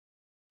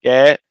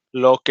Que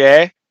lo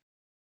que?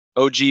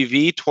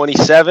 OGV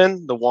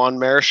 27, the Juan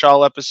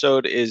Marichal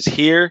episode is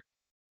here.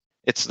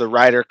 It's the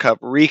Ryder Cup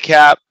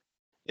recap.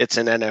 It's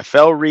an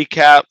NFL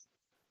recap.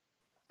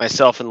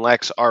 Myself and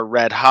Lex are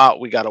red hot.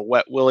 We got a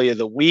wet willy of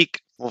the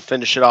week. We'll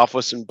finish it off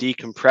with some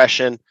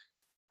decompression.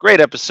 Great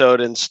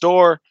episode in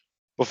store.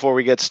 Before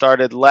we get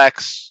started,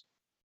 Lex,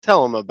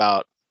 tell them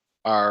about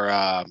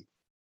our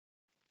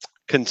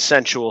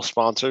consensual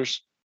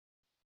sponsors.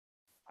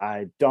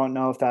 I don't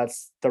know if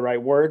that's the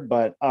right word,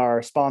 but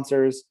our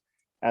sponsors,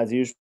 as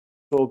usual,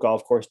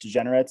 Golf Course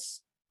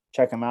Degenerates.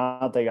 Check them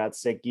out. They got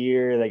sick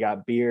gear. They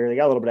got beer. They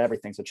got a little bit of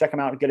everything. So check them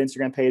out. Good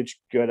Instagram page.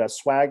 Good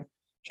swag.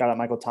 Shout out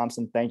Michael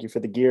Thompson. Thank you for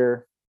the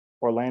gear.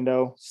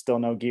 Orlando, still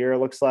no gear,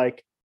 looks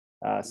like.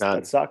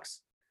 That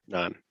sucks.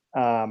 None.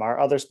 Our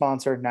other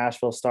sponsor,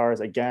 Nashville Stars.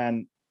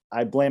 Again,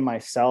 I blame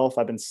myself.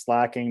 I've been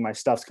slacking. My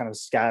stuff's kind of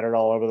scattered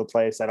all over the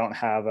place. I don't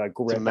have a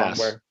grip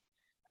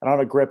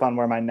on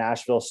where my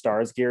Nashville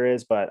Stars gear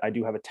is, but I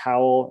do have a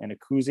towel and a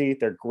koozie.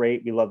 They're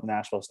great. We love the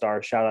Nashville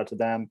Stars. Shout out to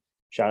them.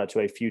 Shout out to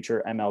a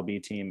future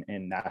MLB team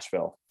in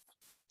Nashville.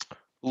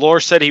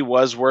 Lore said he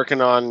was working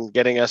on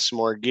getting us some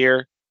more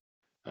gear.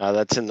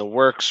 That's in the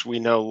works. We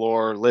know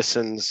Lore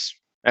listens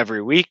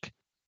every week.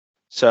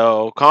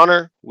 So,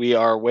 Connor, we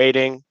are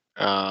waiting.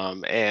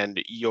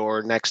 And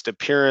your next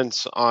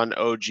appearance on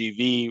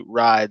OGV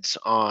rides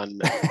on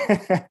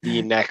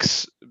the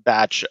next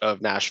batch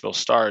of Nashville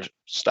Stars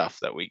stuff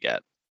that we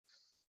get.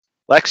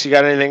 Lex, you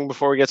got anything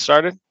before we get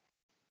started?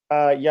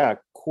 Yeah,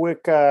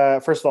 quick.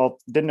 First of all,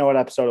 didn't know what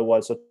episode it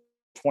was. So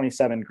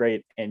 27,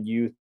 great. And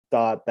you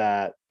thought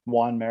that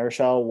Juan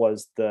Marichal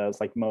was the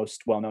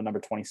most well-known number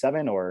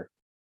 27, or?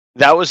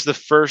 That was the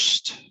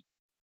first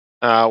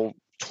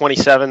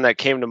 27 that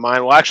came to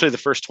mind. Well, actually, the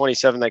first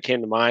 27 that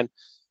came to mind.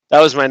 That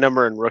was my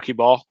number in rookie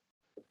ball.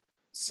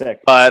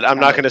 Sick. But I'm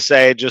not going to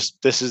say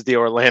just this is the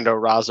Orlando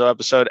Razzo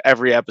episode.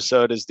 Every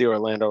episode is the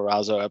Orlando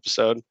Razzo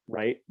episode.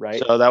 Right.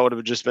 So that would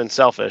have just been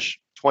selfish.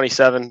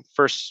 27,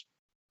 first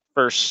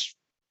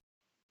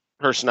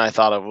person I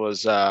thought of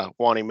was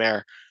Wani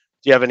Mayer.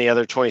 Do you have any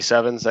other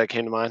 27s that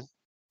came to mind?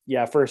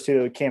 Yeah, first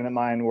two that came to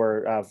mind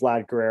were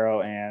Vlad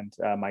Guerrero and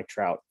Mike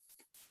Trout.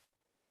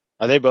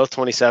 Are they both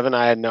 27?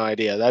 I had no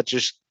idea. That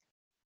just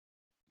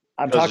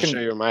goes to show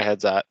you where my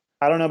head's at.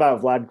 I don't know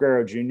about Vlad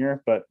Guerrero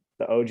Jr., but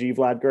the OG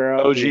Vlad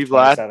Guerrero. OG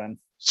Vlad?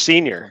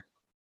 Senior.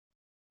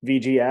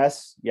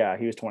 VGS? Yeah,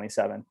 he was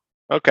 27.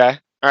 Okay.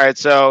 All right,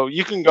 so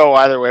you can go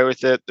either way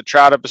with it. The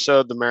Trout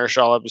episode, the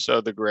Marichal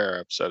episode, the Guerrero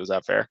episode. Is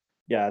that fair?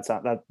 Yeah, it's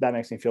not, that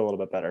makes me feel a little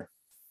bit better.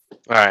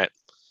 All right.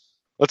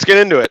 Let's get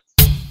into it.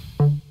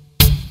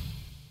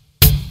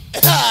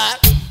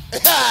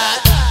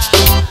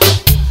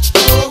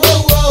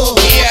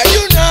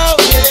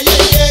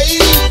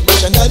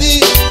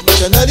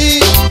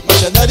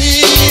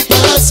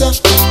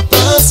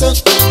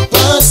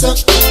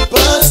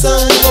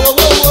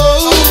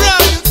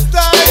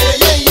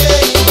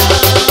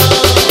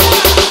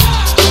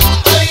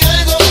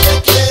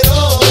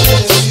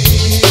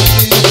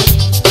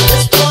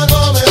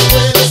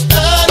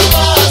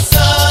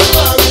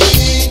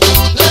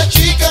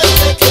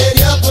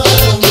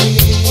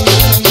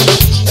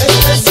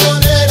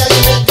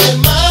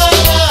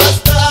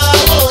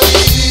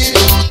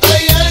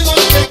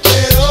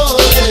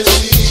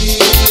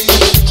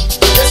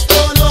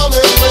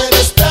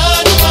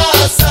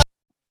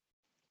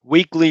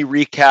 Weekly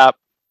recap.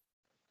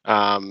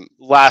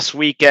 Last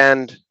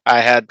weekend, I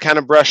had kind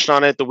of brushed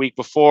on it the week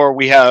before.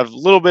 We have a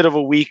little bit of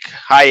a week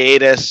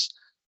hiatus.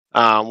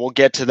 We'll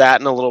get to that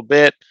in a little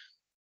bit.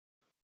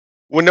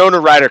 Winona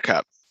Ryder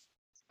Cup.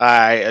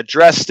 I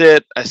addressed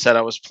it. I said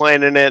I was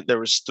planning it. There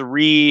was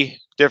 3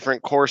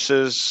 different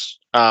courses.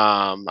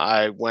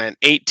 I went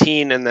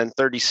 18 and then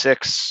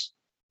 36.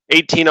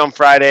 18 on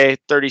Friday,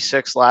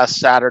 36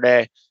 last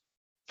Saturday.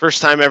 First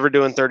time ever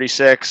doing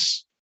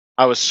 36.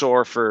 I was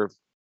sore for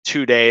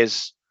 2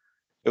 days.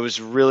 It was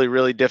really,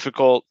 really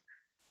difficult.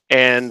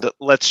 And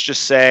let's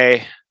just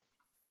say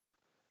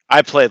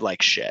I played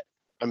like shit.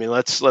 I mean,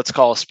 let's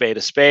call a spade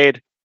a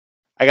spade.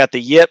 I got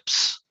the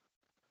yips.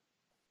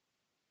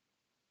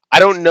 I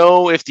don't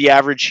know if the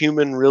average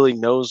human really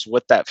knows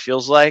what that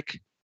feels like,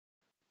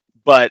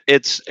 but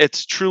it's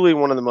truly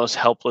one of the most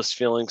helpless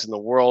feelings in the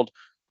world.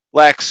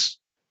 Lex,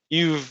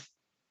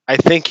 I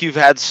think you've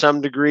had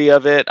some degree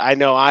of it. I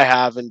know I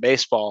have in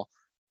baseball.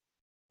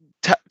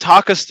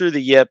 Talk us through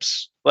the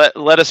yips.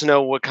 Let us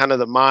know what kind of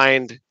the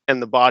mind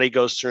and the body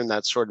goes through in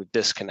that sort of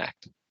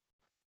disconnect.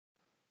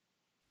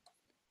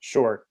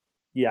 Sure.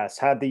 Yes,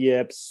 had the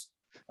yips.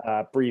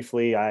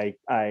 Briefly, I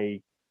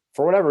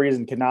for whatever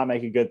reason could not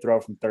make a good throw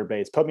from third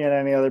base. Put me in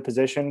any other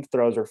position,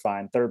 throws are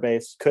fine. Third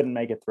base, couldn't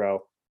make a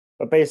throw.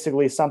 But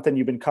basically something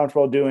you've been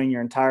comfortable doing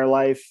your entire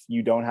life,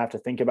 you don't have to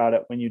think about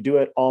it. When you do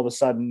it, all of a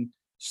sudden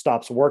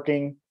stops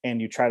working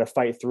and you try to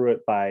fight through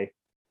it by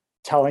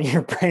telling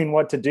your brain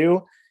what to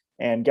do.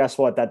 And guess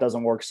what? That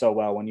doesn't work so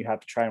well when you have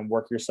to try and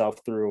work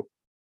yourself through,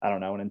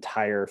 an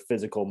entire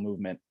physical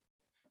movement.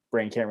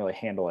 Brain can't really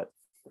handle it.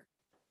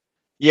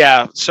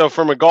 Yeah. So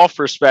from a golf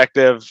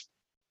perspective,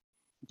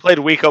 Played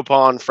Wekopa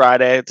on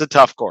Friday. It's a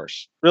tough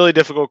course, really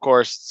difficult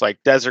course. It's like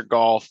desert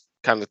golf,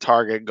 kind of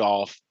target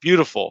golf.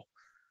 Beautiful,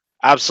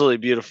 absolutely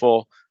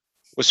beautiful.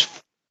 Was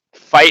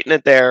fighting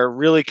it there,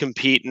 really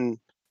competing.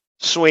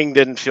 Swing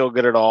didn't feel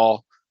good at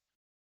all.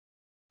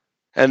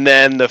 And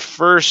then the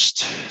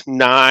first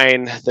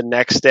 9 the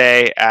next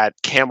day at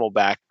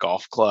Camelback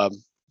Golf Club,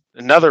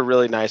 another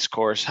really nice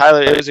course.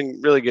 It was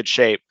in really good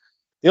shape.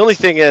 The only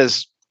thing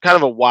is kind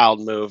of a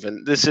wild move,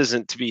 and this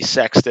isn't to be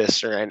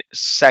sexist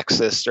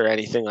or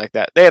anything like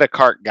that. They had a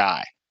cart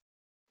guy,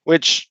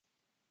 which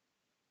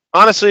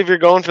honestly, if you're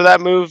going for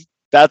that move,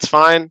 that's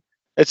fine.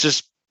 It's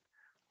just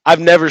I've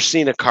never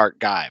seen a cart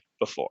guy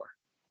before.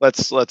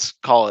 Let's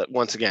call it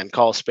once again,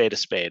 call a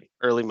spade,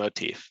 early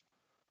motif.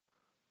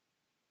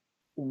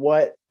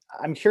 What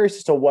I'm curious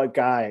as to what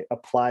guy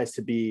applies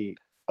to be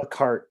a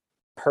cart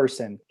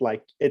person.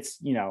 Like it's,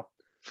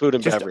 Food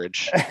and just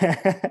beverage.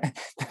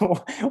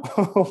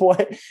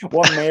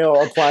 what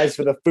male applies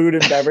for the food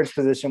and beverage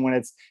position when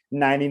it's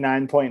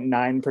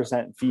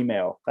 99.9%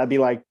 female? That'd be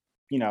like,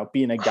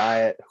 being a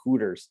guy at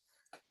Hooters,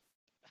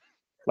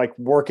 like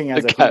working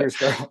as a Hooters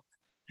girl.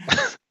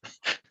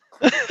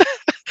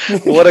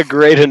 What a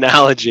great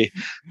analogy.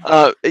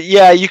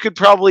 Yeah, you could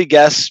probably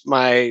guess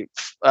my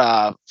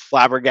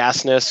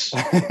flabbergastness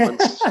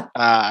once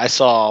I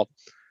saw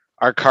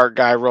our cart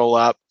guy roll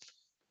up.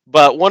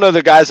 But one of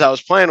the guys I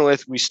was playing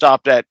with, we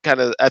stopped at kind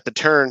of at the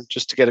turn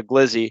just to get a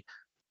glizzy.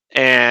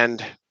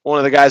 And one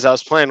of the guys I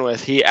was playing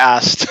with, he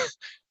asked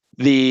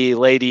the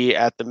lady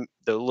at the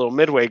little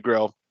Midway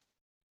grill,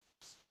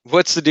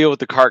 what's the deal with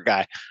the cart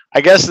guy? I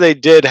guess they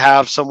did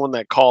have someone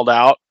that called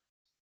out.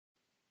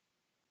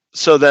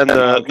 So then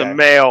the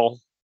male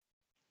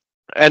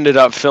ended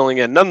up filling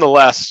in.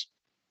 Nonetheless,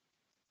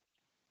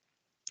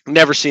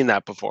 never seen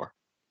that before.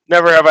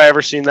 Never have I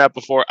ever seen that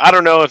before. I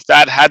don't know if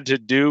that had to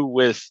do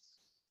with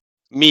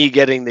me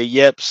getting the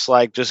yips,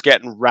 like just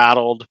getting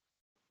rattled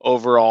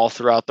overall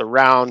throughout the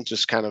round,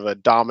 just kind of a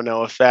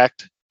domino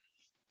effect.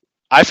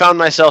 I found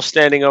myself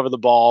standing over the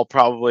ball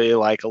probably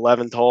like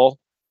 11th hole,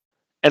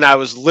 and I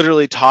was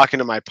literally talking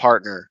to my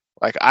partner.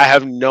 Like, I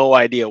have no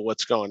idea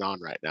what's going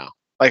on right now.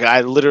 Like, I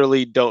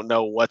literally don't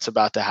know what's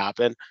about to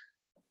happen.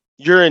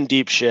 You're in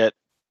deep shit.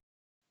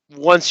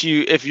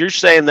 If you're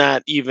saying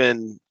that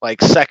even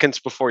like seconds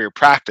before your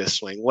practice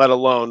swing, let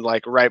alone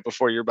like right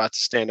before you're about to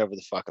stand over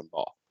the fucking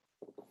ball.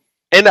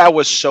 And I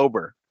was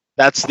sober.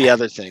 That's the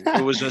other thing.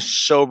 It was a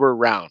sober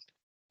round.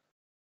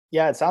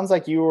 Yeah, it sounds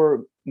like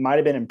you might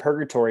have been in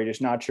purgatory, just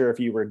not sure if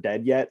you were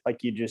dead yet.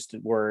 Like you just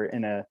were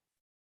in an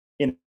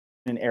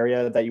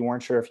area that you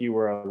weren't sure if you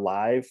were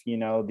alive.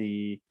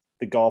 The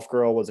golf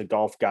girl was a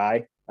golf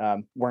guy.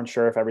 Weren't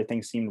sure if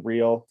everything seemed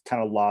real.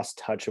 Kind of lost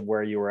touch of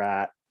where you were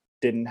at.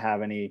 Didn't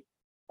have any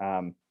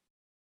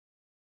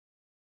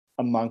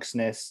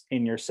amongstness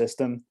in your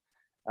system.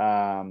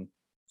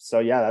 So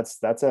yeah,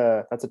 that's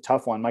a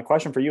tough one. My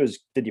question for you is,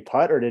 did you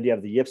putt or did you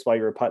have the yips while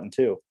you were putting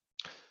too?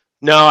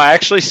 No, I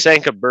actually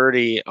sank a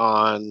birdie it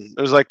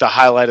was like the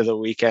highlight of the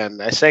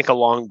weekend. I sank a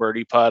long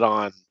birdie putt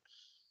on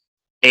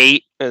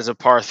 8 as a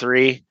par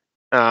 3.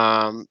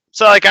 So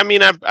like, I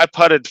mean, I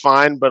putted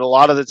fine, but a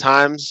lot of the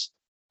times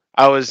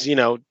I was,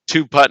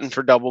 2 putting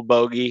for double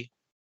bogey,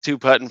 2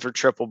 putting for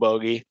triple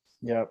bogey.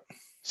 Yep.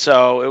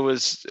 So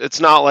it's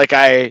not like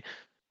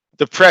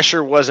the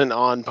pressure wasn't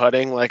on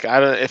putting. Like,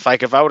 if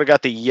I would have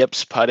got the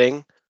yips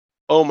putting,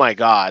 oh my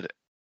God,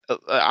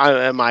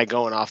 am I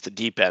going off the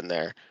deep end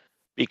there?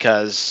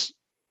 Because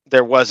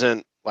there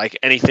wasn't like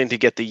anything to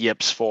get the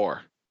yips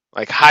for.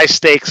 Like, high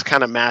stakes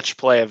kind of match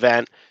play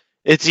event.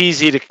 It's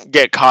easy to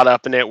get caught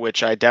up in it,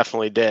 which I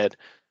definitely did.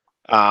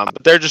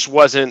 But there just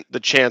wasn't the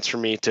chance for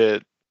me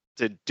to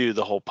do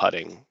the whole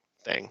putting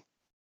thing.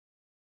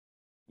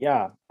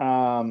 Yeah.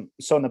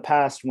 So in the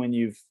past, when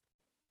you've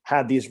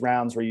had these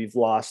rounds where you've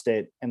lost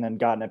it and then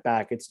gotten it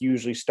back, it's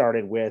usually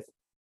started with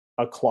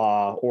a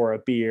claw or a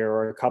beer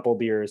or a couple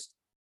beers.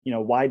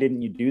 Why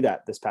didn't you do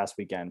that this past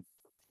weekend?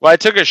 Well, I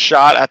took a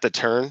shot at the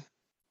turn,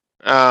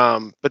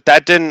 but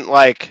that didn't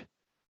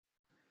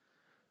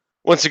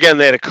once again,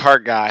 they had a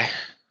cart guy.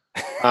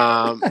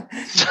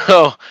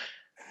 So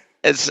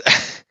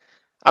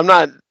I'm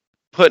not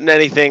putting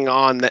anything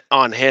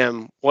on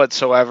him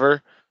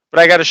whatsoever, but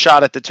I got a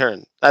shot at the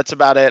turn. That's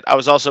about it. I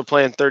was also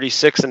playing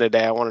 36 in a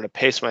day. I wanted to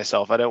pace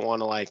myself. I didn't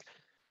want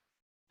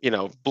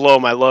to blow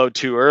my load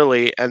too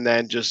early and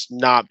then just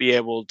not be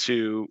able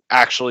to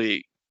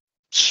actually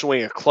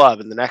swing a club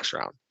in the next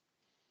round.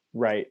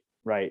 Right.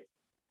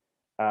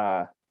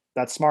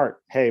 That's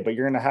smart. Hey, but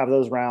you're going to have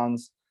those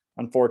rounds.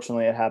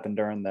 Unfortunately, it happened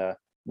during the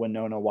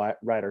Winona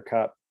Ryder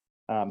Cup.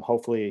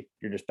 Hopefully,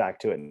 you're just back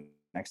to it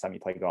next time you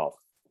play golf.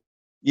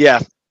 Yeah.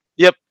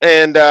 Yep.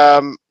 And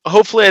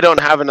hopefully I don't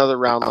have another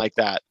round like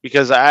that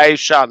because I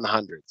shot in the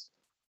hundreds.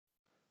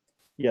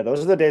 Yeah,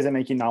 those are the days that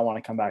make you not want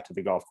to come back to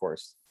the golf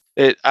course.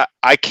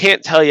 I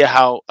can't tell you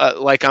how,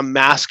 I'm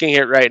masking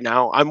it right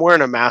now. I'm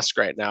wearing a mask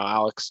right now,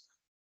 Alex.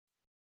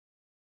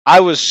 I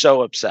was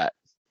so upset.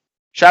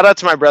 Shout out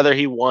to my brother.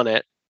 He won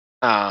it.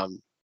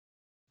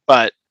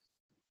 But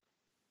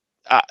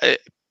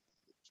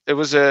It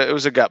was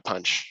a gut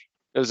punch.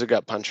 It was a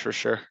gut punch for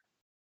sure.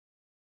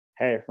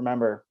 Hey,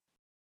 remember,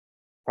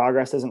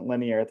 progress isn't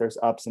linear. There's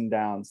ups and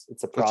downs.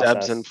 It's a It's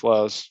ebbs and process.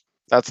 flows.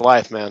 That's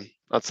life, man.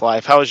 That's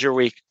life. How was your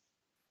week?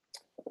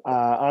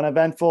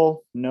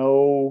 Uneventful.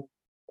 No,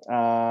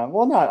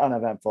 well, not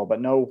uneventful, but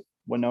no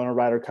Winona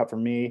Ryder Cup for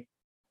me.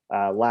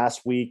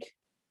 Last week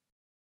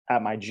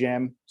at my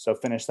gym, so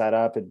finished that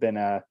up. It'd been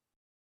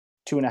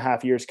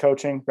 2.5 years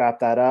coaching. Wrapped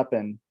that up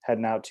and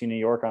heading out to New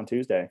York on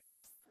Tuesday.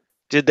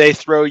 Did they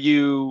throw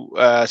you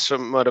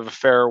somewhat of a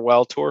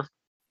farewell tour?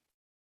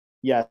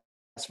 Yes,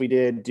 we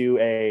did do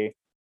a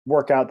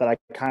workout that I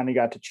kind of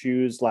got to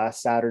choose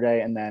last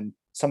Saturday, and then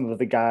some of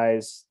the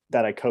guys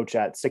that I coach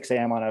at 6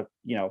 a.m. on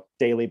a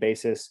daily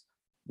basis,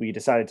 we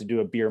decided to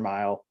do a beer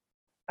mile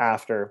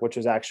after, which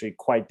was actually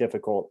quite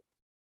difficult.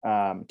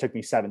 It took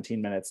me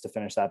 17 minutes to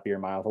finish that beer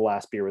mile. The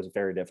last beer was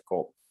very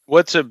difficult.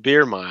 What's a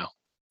beer mile?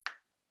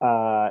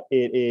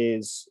 It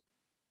is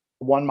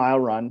 1 mile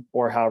run,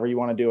 or however you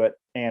want to do it,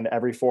 and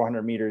every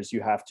 400 meters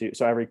you have to.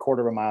 So every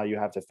quarter of a mile you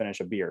have to finish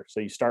a beer. So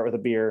you start with a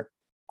beer,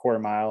 quarter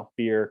mile,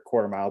 beer,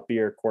 quarter mile,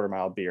 beer, quarter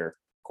mile, beer,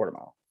 quarter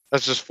mile.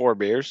 That's just 4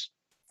 beers.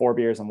 4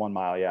 beers in 1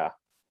 mile. Yeah.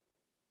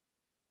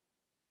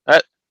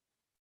 That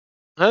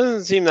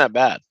doesn't seem that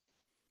bad.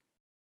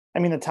 I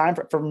mean, the time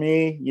for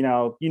me, you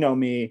know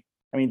me.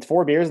 I mean,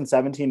 4 beers in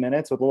 17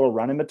 minutes with a little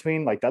run in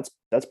between, like that's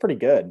pretty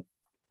good.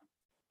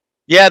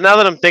 Yeah, now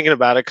that I'm thinking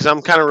about it, because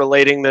I'm kind of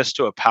relating this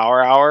to a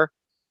power hour,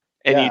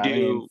 and Yeah, you I do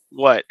mean,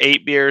 what,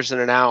 8 beers in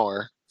an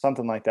hour?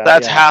 something like that.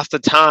 That's Yeah. half the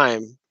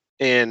time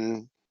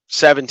in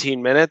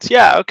 17 minutes.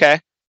 Yeah,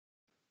 okay.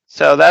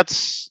 So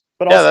that's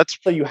But yeah, also that's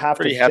you have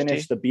to pretty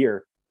finish hefty. the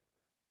beer.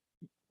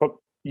 But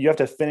you have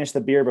to finish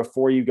the beer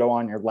before you go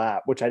on your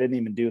lap, which I didn't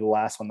even do the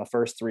last one. The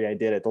first 3 I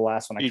did it. The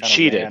last one I You kind of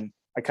cheated. ran.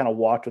 I kind of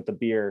walked with the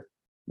beer.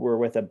 We're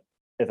with a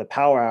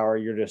power hour,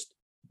 you're just,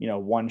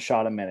 1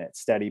 shot a minute,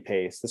 steady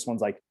pace. This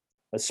one's like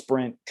a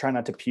sprint, try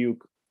not to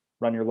puke,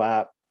 run your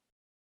lap,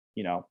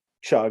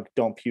 chug,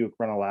 don't puke,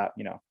 run a lap.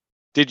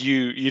 Did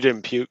you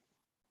didn't puke?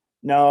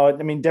 No,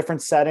 I mean,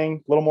 different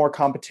setting, a little more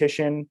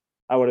competition.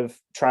 I would have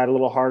tried a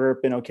little harder,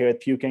 been okay with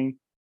puking.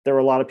 There were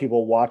a lot of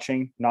people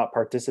watching, not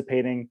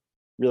participating.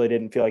 Really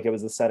didn't feel like it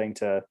was the setting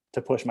to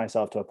push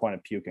myself to a point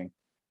of puking.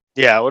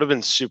 Yeah, it would have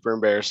been super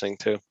embarrassing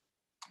too.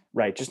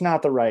 Right, just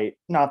not the right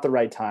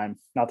time,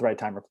 not the right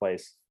time or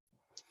place.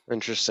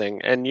 Interesting.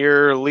 And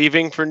you're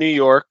leaving for New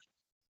York.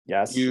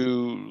 Yes.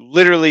 You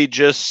literally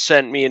just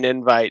sent me an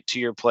invite to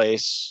your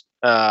place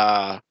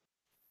last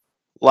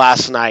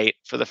night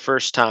for the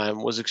first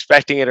time. Was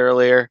expecting it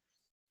earlier.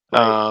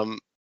 Right.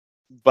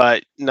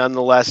 But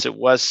nonetheless it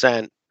was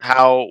sent.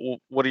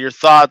 What are your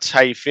thoughts?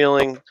 How you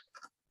feeling?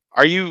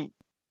 Are you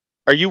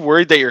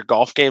worried that your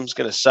golf game's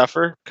going to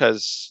suffer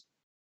cuz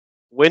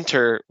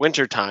winter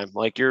time,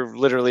 like you're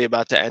literally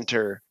about to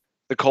enter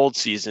the cold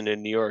season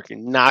in New York. You're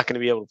not going to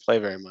be able to play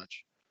very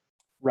much.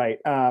 Right.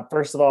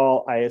 First of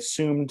all, I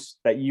assumed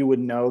that you would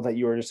know that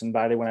you were just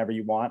invited whenever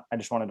you want. I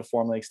just wanted to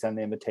formally extend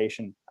the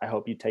invitation. I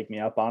hope you take me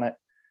up on it.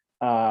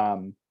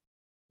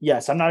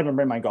 Yes, I'm not even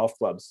bringing my golf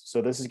clubs.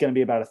 So this is going to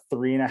be about a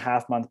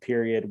 3.5 month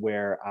period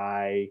where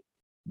I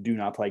do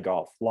not play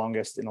golf.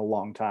 Longest in a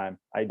long time.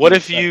 What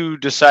if you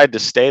decide to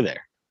stay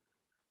there?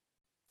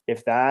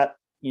 If that,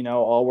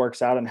 all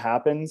works out and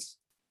happens,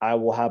 I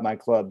will have my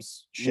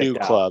clubs shipped New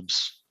out.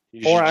 clubs.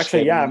 Or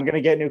actually, yeah, I'm going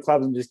to get new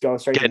clubs and just go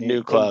straight get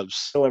new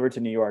clubs delivered to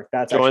New York.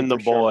 That's join actually the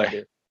for sure what boy.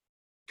 I do.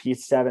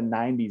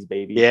 P790s,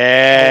 baby.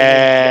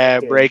 Yeah,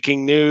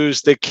 breaking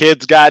news. The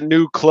kids got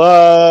new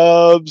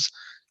clubs.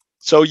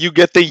 So you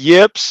get the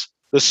yips,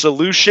 the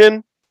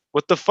solution.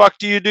 What the fuck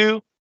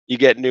do? You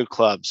get new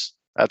clubs.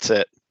 That's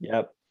it.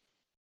 Yep.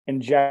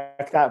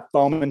 Inject that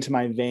foam into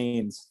my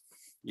veins.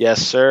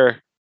 Yes,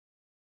 sir.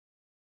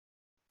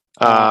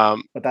 But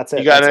that's it.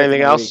 You got that's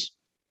anything else?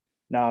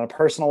 No, on a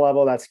personal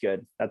level, that's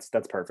good. That's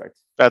perfect.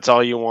 That's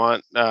all you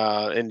want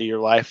into your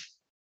life?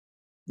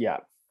 Yeah.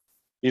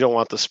 You don't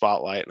want the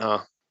spotlight, huh?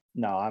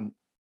 No, I'm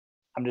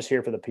just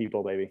here for the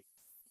people, baby.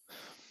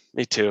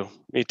 Me too.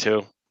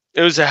 It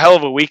was a hell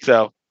of a week,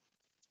 though.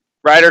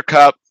 Ryder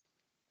Cup.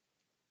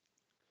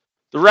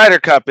 The Ryder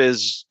Cup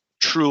is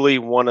truly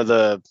one of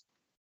the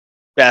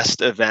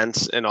best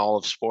events in all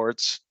of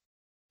sports.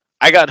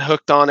 I got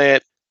hooked on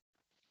it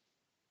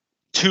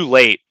too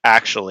late,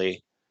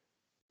 actually.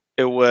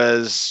 It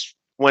was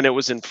when it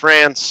was in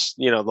France,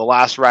 the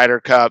last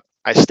Ryder Cup.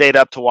 I stayed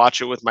up to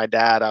watch it with my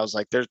dad. I was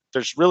like,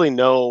 there's really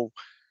not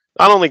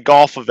only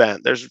golf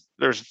event, there's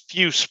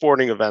few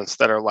sporting events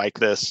that are like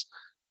this.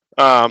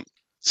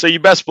 So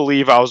you best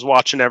believe I was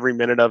watching every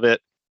minute of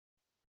it.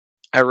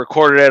 I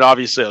recorded it.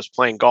 Obviously, I was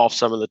playing golf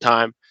some of the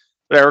time,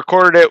 but I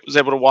recorded it, was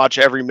able to watch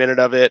every minute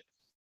of it.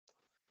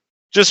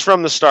 Just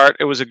from the start,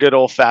 it was a good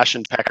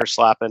old-fashioned pecker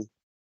slapping.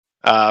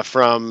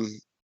 From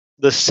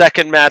the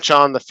second match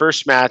on, the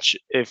first match,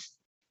 if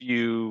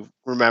you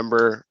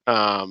remember,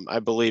 I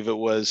believe it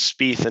was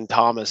Spieth and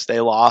Thomas. They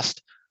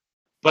lost.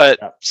 But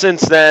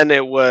since then,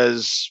 it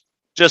was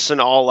just an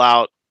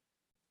all-out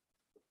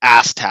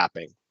ass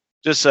tapping.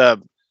 Just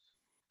a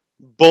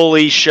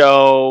bully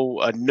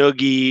show, a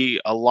noogie,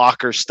 a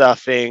locker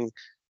stuffing,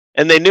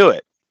 and they knew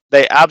it.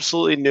 They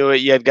absolutely knew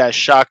it. You had guys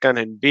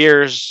shotgunning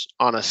beers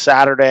on a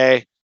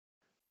Saturday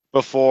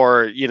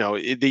before,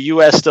 the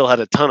U.S. still had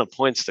a ton of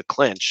points to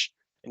clinch.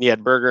 And you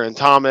had Berger and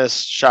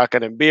Thomas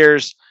shotgunning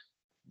beers.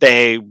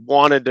 They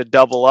wanted to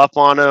double up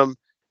on him.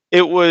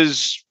 It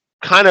was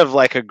kind of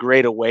like a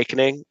great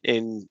awakening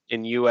in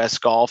U.S.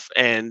 golf,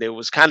 and it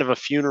was kind of a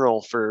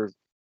funeral for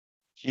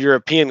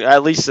European,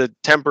 at least a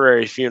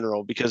temporary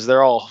funeral, because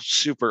they're all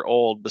super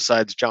old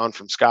besides John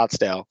from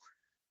Scottsdale.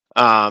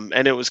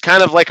 And it was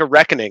kind of like a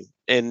reckoning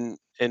in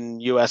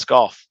U.S.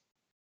 golf.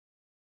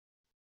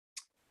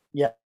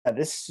 Yeah,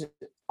 this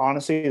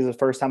honestly is the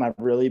first time I've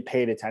really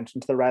paid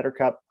attention to the Ryder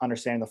Cup,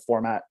 understanding the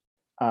format,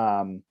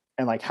 and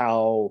like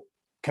how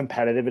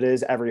competitive it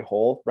is every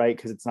hole, right?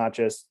 Because it's not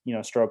just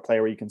stroke play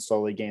where you can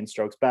slowly gain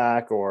strokes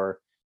back or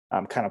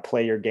kind of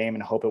play your game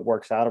and hope it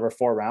works out over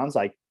 4 rounds.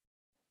 Like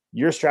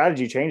your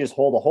strategy changes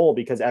hole to hole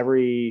because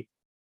every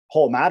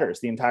hole matters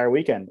the entire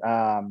weekend.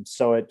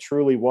 So it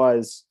truly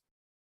was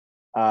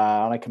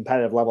on a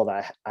competitive level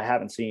that I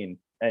haven't seen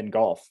in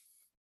golf.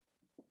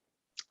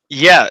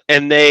 Yeah,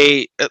 and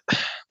they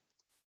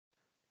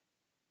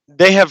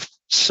have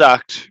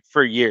sucked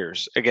for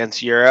years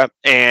against Europe.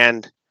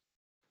 And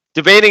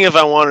debating if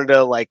I wanted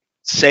to like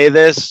say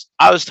this,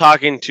 I was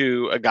talking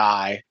to a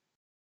guy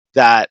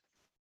that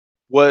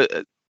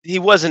he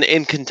wasn't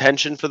in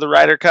contention for the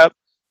Ryder Cup,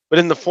 but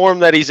in the form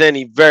that he's in,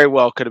 he very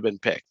well could have been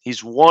picked.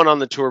 He's won on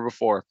the tour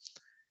before,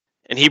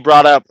 and he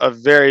brought up a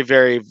very,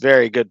 very,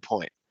 very good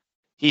point.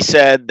 He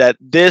said that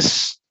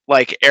this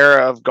like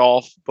era of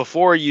golf,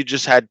 before you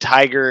just had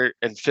Tiger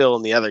and Phil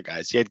and the other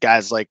guys, you had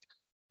guys like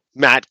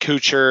Matt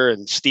Kuchar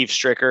and Steve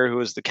Stricker, who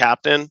was the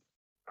captain.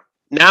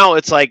 Now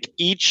it's like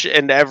each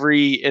and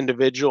every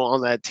individual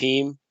on that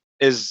team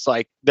is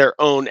like their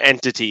own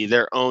entity,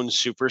 their own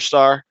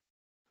superstar.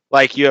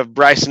 Like you have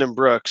Bryson and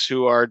Brooks,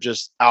 who are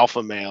just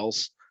alpha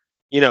males.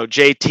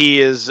 JT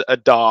is a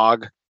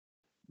dog.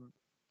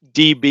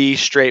 DB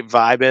straight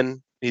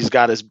vibin'. He's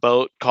got his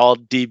boat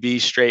called DB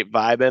straight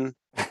vibin'.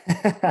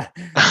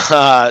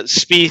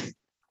 Spieth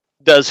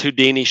does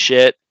Houdini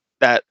shit.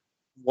 That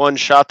one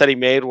shot that he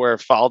made where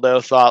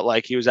Faldo thought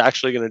like he was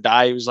actually going to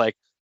die. He was like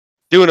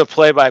doing a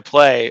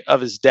play-by-play of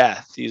his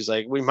death. He's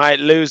like, we might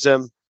lose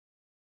him.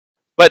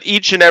 But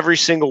each and every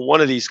single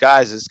one of these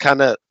guys is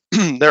kind of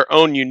their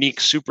own unique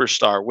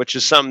superstar, which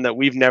is something that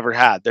we've never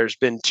had. There's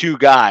been 2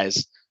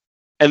 guys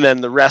and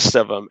then the rest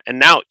of them. And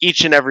now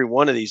each and every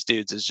one of these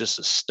dudes is just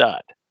a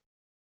stud.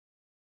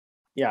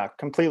 Yeah,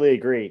 completely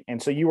agree.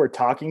 And so you were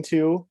talking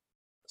to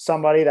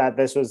somebody that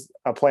this was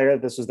a player,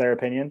 this was their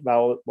opinion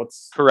about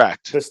what's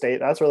correct. The state.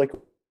 That's really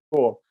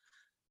cool.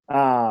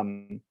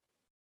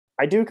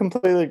 I do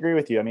completely agree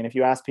with you. I mean, if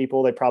you ask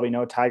people, they probably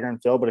know Tiger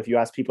and Phil, but if you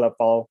ask people that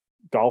follow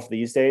golf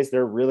these days,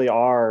 there really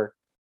are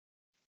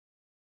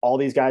all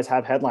these guys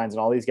have headlines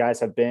and all these guys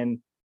have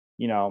been,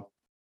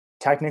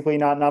 technically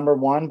not number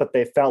one, but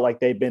they felt like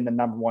they've been the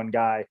number one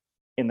guy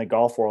in the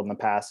golf world in the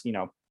past,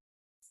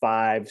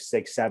 5,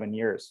 6, 7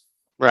 years.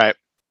 Right.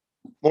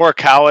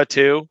 Morikawa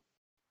too.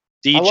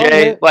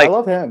 DJ, I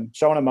love him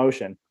showing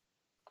emotion.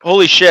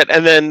 Holy shit.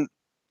 And then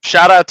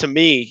shout out to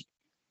me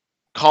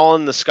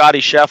calling the Scotty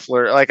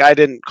Scheffler. Like I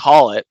didn't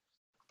call it,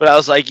 but I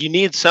was like, you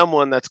need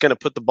someone that's going to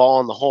put the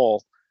ball in the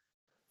hole.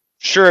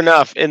 Sure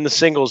enough, in the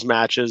singles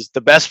matches,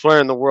 the best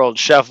player in the world,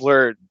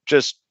 Scheffler,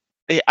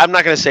 I'm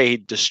not going to say he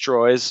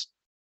destroys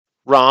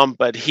Rahm,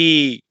 but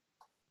he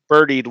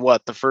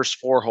birdied the first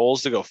 4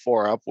 holes to go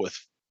 4 up with.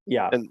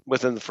 Yeah. And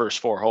within the first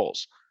 4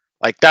 holes.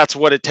 Like that's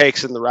what it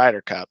takes in the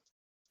Ryder Cup.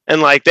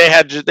 And like they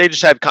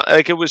just had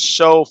like it was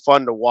so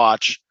fun to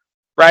watch.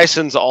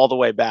 Bryson's all the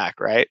way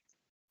back, right?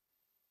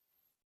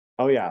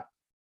 Oh yeah.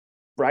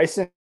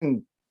 Bryson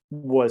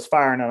was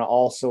firing on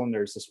all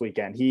cylinders this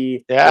weekend.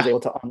 He was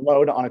able to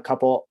unload on a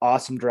couple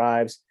awesome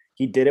drives.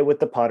 He did it with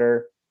the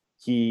putter.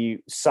 He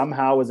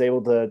somehow was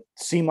able to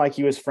seem like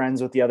he was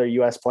friends with the other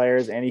US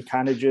players, and he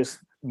kind of just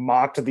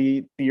mocked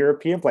the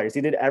European players.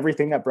 He did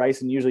everything that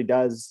Bryson usually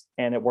does,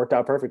 and it worked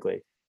out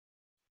perfectly.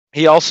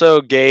 He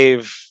also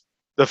gave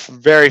the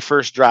very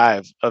first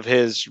drive of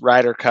his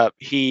Ryder Cup.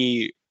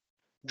 He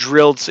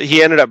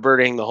ended up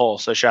birdieing the hole,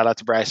 so shout out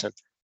to Bryson.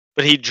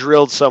 But he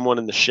drilled someone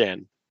in the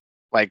shin,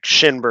 like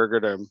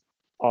shin-burgered him.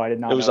 Oh, I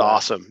did not. It was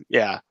awesome.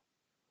 Yeah.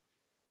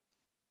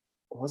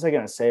 What was I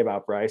going to say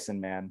about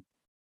Bryson, man?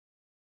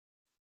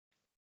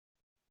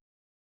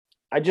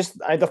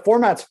 The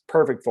format's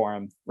perfect for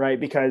him, right?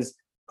 Because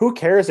who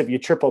cares if you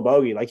triple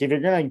bogey? Like if you're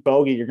going to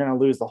bogey, you're going to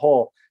lose the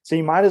hole. So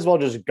you might as well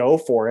just go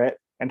for it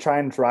and try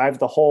and drive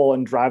the hole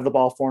and drive the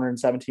ball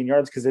 417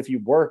 yards. Because if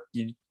it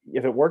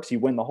works, you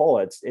win the hole.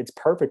 It's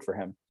perfect for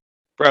him.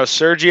 Bro,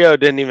 Sergio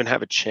didn't even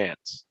have a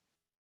chance.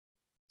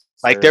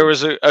 Like there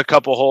was a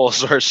couple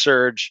holes where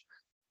Serge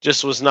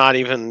just was not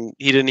even.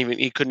 He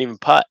couldn't even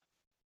putt.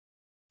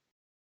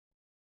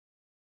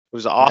 It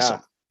was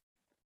awesome.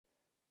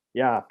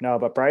 Yeah, no,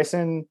 but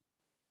Bryson,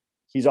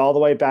 he's all the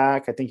way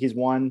back. I think he's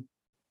won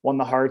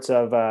the hearts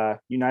of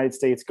United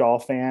States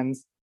golf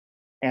fans.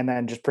 and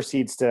then just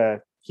proceeds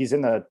to. He's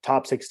in the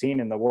top 16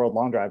 in the World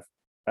Long Drive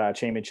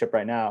Championship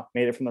right now.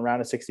 Made it from the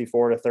round of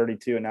 64 to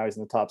 32, and now he's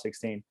in the top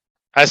 16.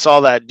 I saw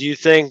that. Do you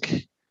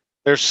think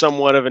there's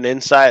somewhat of an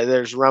inside?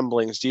 There's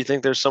rumblings. Do you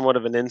think there's somewhat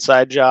of an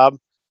inside job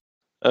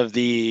of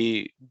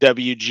the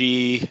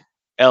WGLD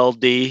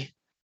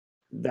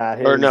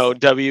That or is, no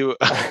W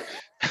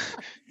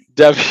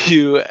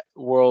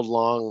World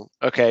Long?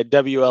 Okay,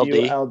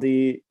 WLD.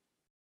 WLD.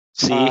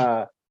 C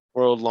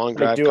World Long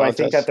Drive Do I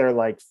think that Contest. they're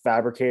like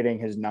fabricating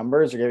his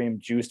numbers or giving him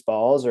juiced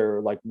balls or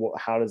like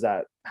how does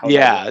that?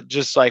 Yeah,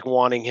 just like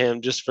wanting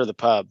him just for the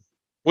pub,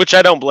 which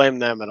I don't blame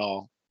them at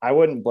all. I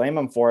wouldn't blame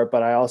him for it,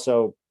 but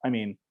I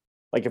mean,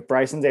 like if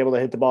Bryson's able to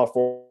hit the ball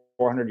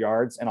 400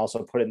 yards and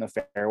also put it in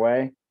the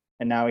fairway,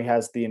 and now he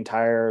has the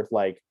entire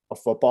like a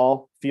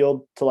football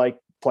field to like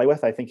play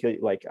with, I think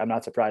I'm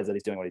not surprised that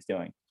he's doing what he's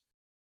doing.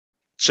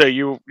 So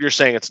you're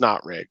saying it's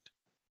not rigged?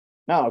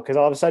 No, because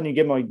all of a sudden you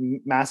give him a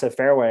massive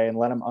fairway and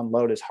let him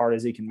unload as hard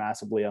as he can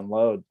massively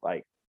unload.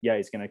 Like, yeah,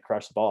 he's going to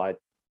crush the ball.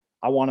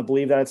 I want to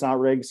believe that it's not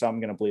rigged, so I'm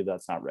going to believe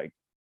that's not rigged.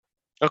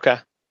 Okay.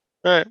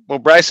 All right. Well,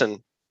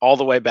 Bryson, all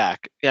the way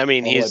back. I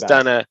mean, he's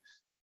done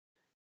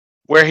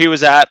where he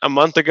was at a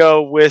month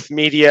ago with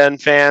media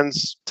and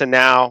fans to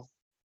now,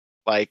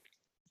 like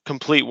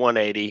complete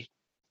 180.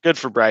 Good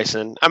for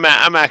Bryson. I'm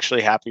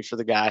actually happy for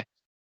the guy.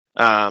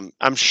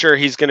 I'm sure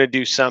he's going to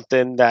do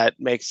something that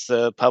makes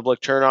the public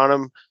turn on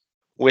him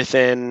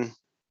within,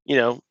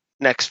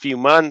 next few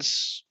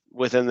months,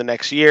 within the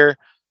next year.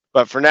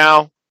 But for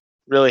now,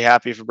 really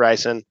happy for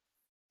Bryson.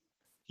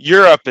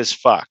 Europe is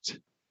fucked.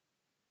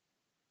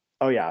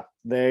 Oh yeah.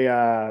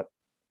 Their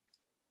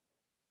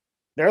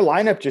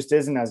lineup just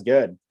isn't as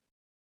good.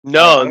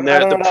 No,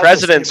 the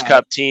President's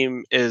Cup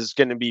team is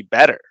going to be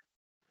better.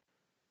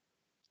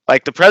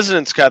 Like the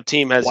President's Cup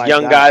team has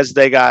young guys.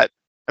 They got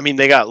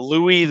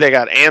Louis, they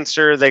got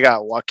Answer, they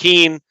got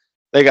Joaquin,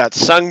 they got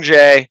Sung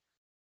Jae.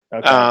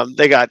 Okay.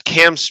 They got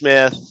Cam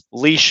Smith,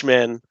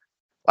 Leishman.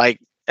 Like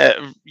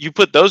you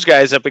put those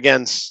guys up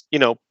against,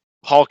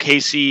 Paul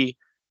Casey,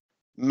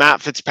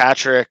 Matt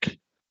Fitzpatrick,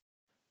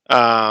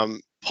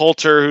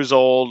 Poulter, who's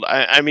old.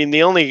 I mean,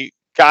 the only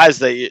guys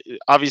that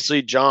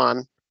obviously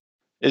John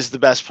is the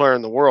best player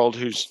in the world,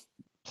 who's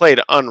played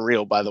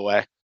unreal, by the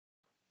way.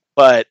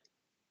 But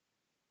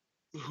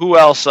who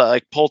else?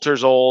 Like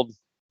Poulter's old.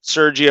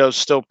 Sergio's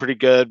still pretty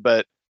good,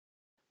 but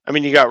I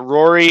mean, you got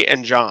Rory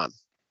and John.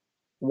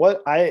 We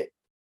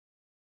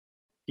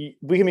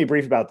can be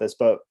brief about this,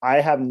 but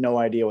I have no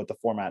idea what the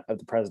format of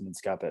the President's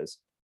Cup is.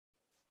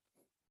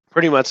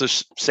 Pretty much the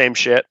same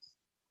shit.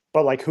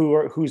 But like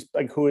who's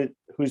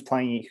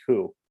playing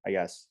who, I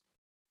guess.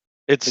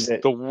 It's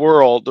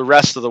the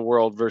rest of the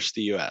world versus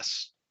the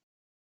US.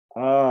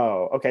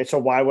 Oh, okay. So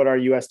why would our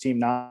US team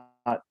not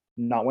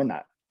win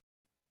that?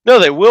 No,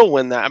 they will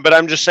win that, but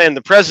I'm just saying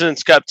the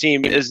President's Cup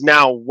team is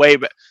now way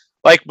better.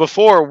 Like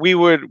before,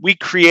 we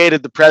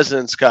created the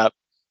President's Cup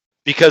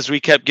because we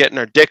kept getting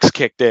our dicks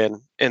kicked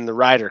in the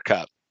Ryder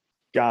Cup.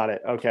 Got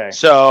it. Okay.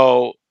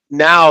 So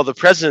now the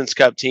President's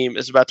Cup team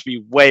is about to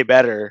be way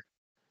better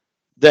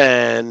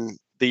than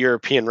the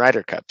European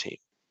Ryder Cup team.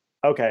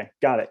 Okay,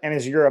 got it. And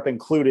is Europe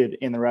included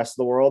in the rest of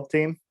the world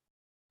team?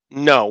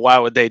 No, why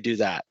would they do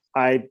that?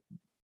 I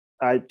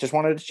just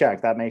wanted to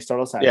check. That makes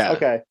total sense. Yeah.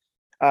 Okay.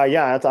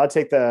 Yeah, I would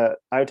take the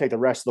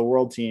rest of the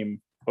world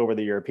team over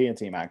the European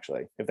team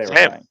actually if they were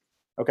playing.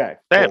 Okay,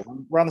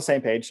 cool. We're on the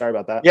same page. Sorry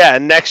about that. Yeah,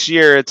 and next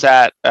year it's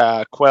at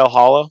Quail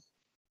Hollow.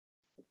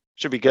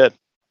 Should be good.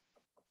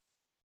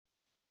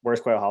 Where's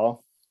Quail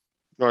Hollow?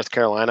 North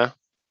Carolina.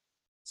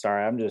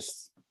 Sorry, I'm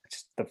just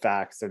the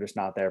facts. They're just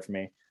not there for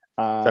me.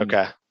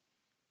 Okay.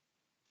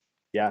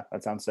 Yeah,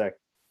 that sounds sick.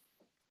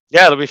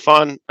 Yeah, it'll be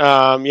fun.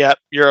 Yeah,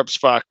 Europe's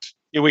fucked.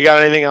 We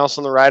got anything else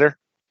on the Ryder?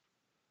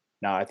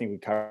 No, I think we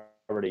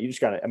covered it. You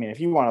just got to, I mean, if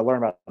you want to learn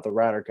about the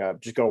Ryder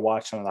Cup, just go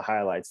watch some of the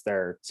highlights.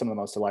 They're some of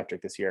the most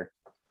electric this year.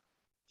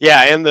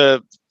 Yeah, and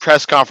the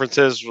press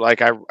conferences,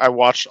 like I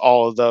watched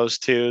all of those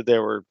too. They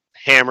were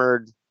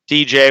hammered.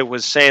 DJ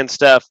was saying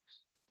stuff.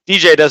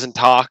 DJ doesn't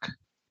talk,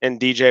 and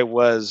DJ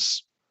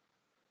was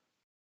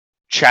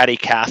chatty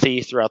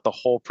Cathy throughout the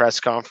whole press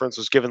conference,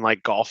 was giving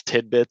like golf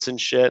tidbits and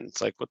shit.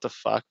 It's like, what the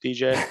fuck,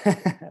 DJ?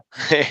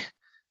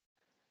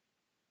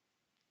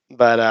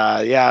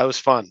 But yeah, it was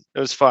fun. It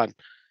was fun.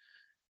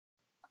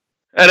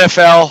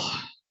 NFL.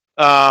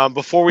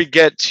 Before we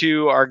get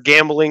to our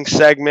gambling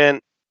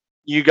segment,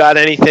 you got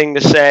anything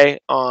to say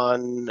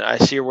on? I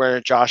see you're wearing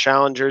a Josh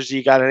Allen jersey.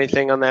 You got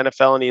anything on the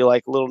NFL? Any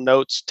like little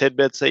notes,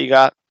 tidbits that you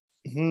got?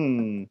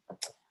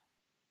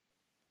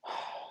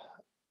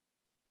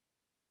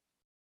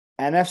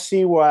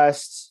 NFC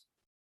West,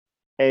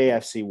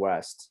 AFC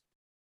West.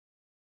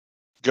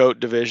 Goat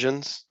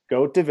divisions.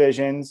 Goat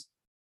divisions.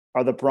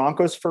 Are the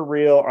Broncos for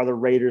real? Are the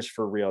Raiders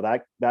for real?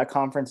 That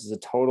conference is a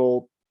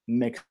total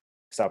mix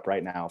up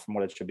right now from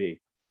what it should be.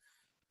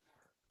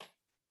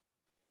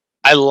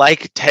 I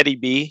like Teddy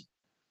B.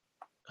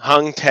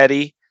 Hung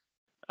Teddy.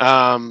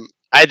 I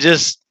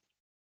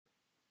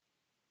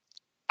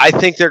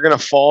think they're going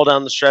to fall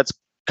down the stretch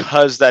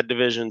because that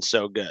division's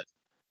so good.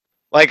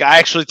 Like I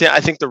actually I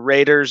think the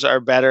Raiders are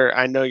better.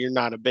 I know you're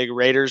not a big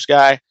Raiders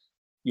guy.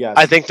 Yes.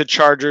 I think the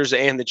Chargers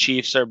and the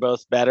Chiefs are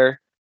both better.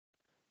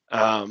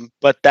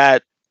 But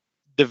that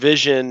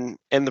division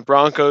and the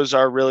Broncos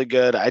are really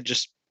good. I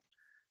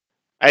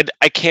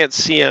can't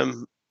see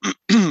them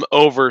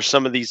over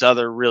some of these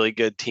other really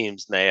good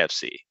teams in the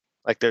AFC.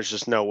 Like there's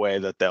just no way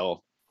that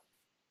they'll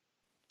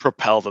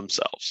propel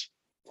themselves.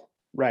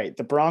 Right.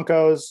 The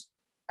Broncos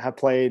have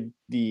played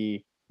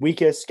the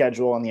weakest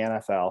schedule in the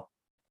NFL.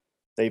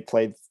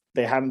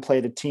 They haven't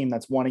played a team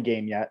that's won a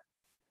game yet.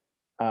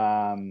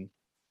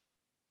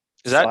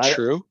 Is that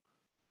true?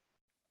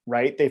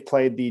 Right. They've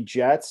played the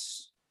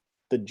Jets,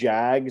 the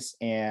Jags,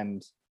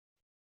 and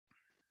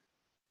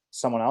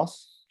someone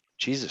else.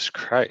 Jesus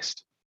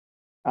Christ.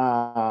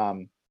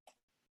 So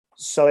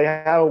they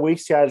have a weak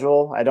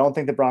schedule. I don't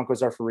think the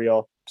Broncos are for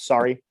real.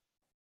 Sorry.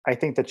 I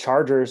think the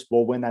Chargers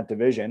will win that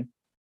division.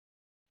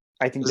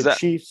 I think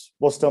Chiefs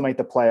will still make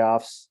the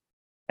playoffs.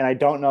 And I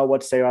don't know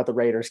what to say about the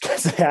Raiders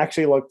because they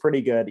actually look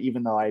pretty good,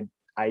 even though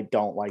I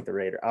don't like the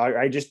Raiders.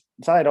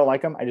 It's not I don't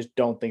like them. I just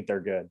don't think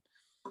they're good.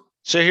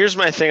 So here's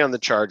my thing on the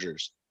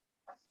Chargers.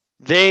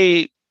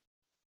 They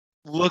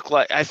look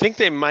like, I think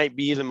they might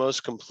be the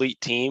most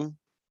complete team,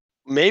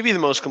 maybe the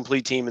most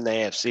complete team in the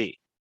AFC.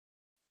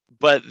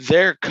 But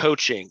their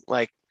coaching,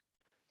 like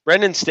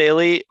Brendan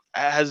Staley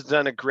has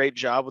done a great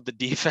job with the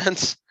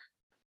defense,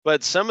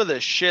 but some of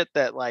the shit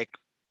that like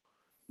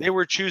they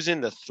were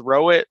choosing to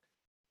throw it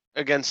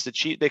against the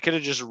Chiefs, they could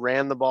have just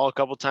ran the ball a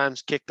couple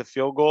times, kicked the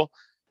field goal.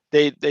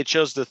 They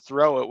chose to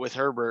throw it with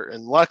Herbert,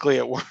 and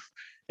luckily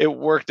it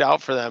worked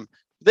out for them.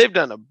 They've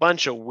done a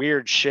bunch of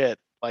weird shit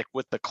like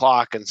with the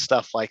clock and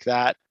stuff like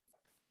that.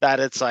 That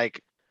it's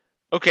like,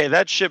 okay,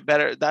 that shit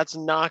better. That's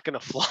not going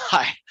to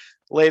fly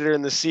later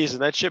in the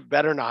season. That shit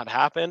better not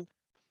happen.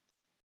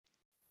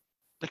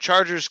 The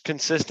Chargers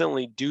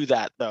consistently do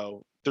that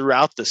though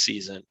throughout the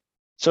season.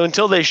 So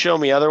until they show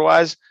me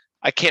otherwise,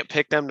 I can't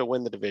pick them to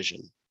win the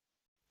division.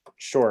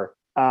 Sure.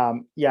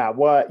 Yeah,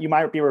 what you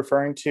might be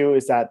referring to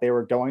is that they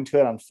were going to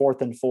it on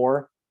 4th and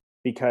 4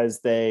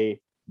 because they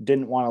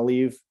didn't want to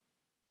leave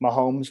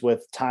Mahomes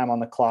with time on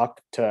the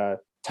clock to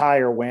tie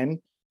or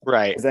win.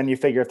 Right. Then you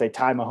figure if they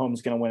tie,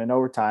 Mahomes going to win in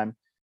overtime.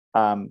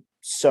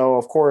 So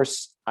of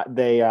course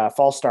they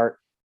false start,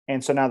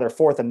 and so now they're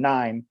 4th and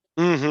 9.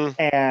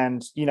 Mm-hmm.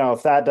 And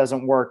if that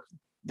doesn't work,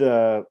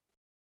 I'm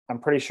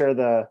pretty sure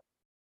the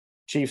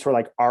Chiefs were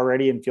like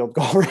already in field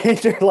goal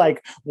range, or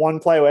like one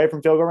play away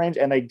from field goal range,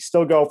 and they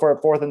still go for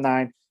it 4th and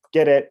 9,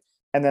 get it,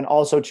 and then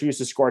also choose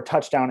to score a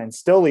touchdown and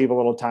still leave a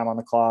little time on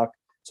the clock.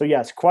 So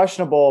yes,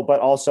 questionable, but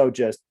also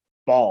just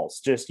balls.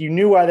 Just you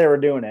knew why they were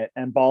doing it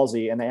and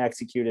ballsy, and they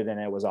executed, and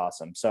it was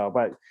awesome. So,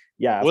 but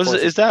yeah,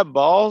 is that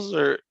balls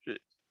or?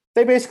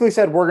 They basically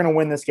said we're going to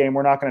win this game.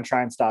 We're not going to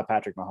try and stop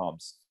Patrick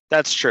Mahomes.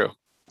 That's true.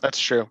 That's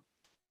true.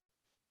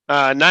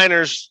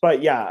 Niners.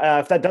 But yeah,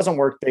 if that doesn't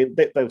work,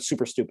 they're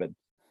super stupid.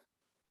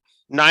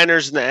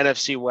 Niners in the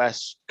NFC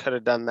West could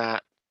have done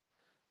that.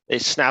 They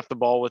snapped the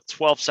ball with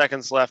 12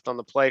 seconds left on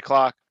the play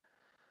clock.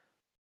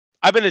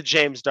 I've been a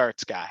James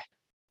Darts guy.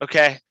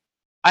 Okay.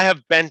 I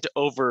have bent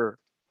over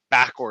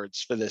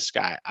backwards for this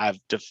guy. I've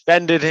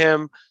defended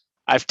him.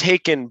 I've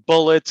taken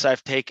bullets.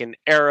 I've taken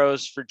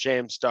arrows for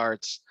James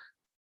Darts.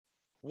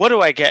 What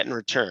do I get in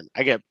return?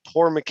 I get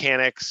poor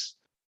mechanics.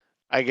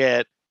 I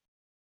get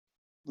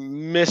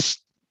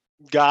missed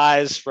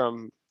guys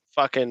from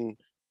fucking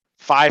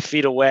 5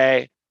 feet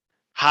away,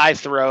 high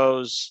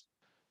throws,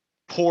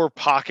 poor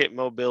pocket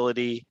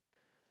mobility.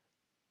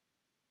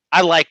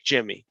 I like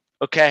Jimmy,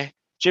 okay?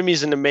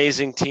 Jimmy's an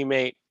amazing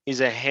teammate. He's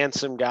a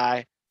handsome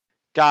guy.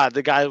 God,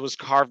 the guy was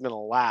carved in a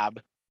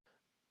lab.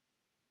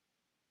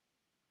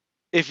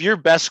 If your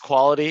best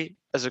quality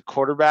as a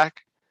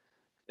quarterback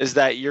is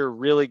that you're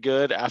really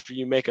good after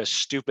you make a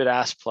stupid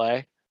ass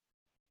play,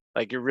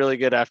 like you're really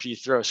good after you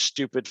throw a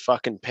stupid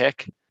fucking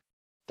pick,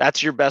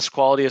 that's your best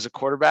quality as a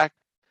quarterback,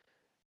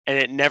 and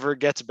it never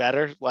gets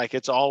better. Like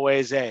it's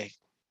always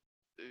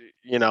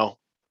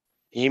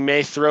he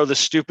may throw the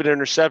stupid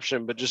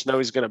interception, but just know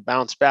he's going to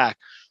bounce back.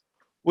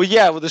 Well,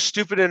 yeah, the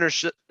stupid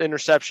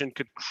interception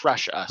could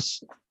crush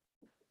us.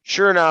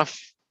 Sure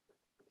enough,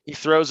 he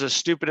throws a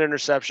stupid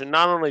interception.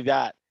 Not only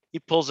that, he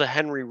pulls a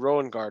Henry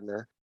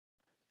Rowan-Gardner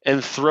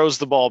and throws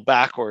the ball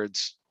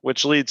backwards,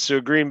 which leads to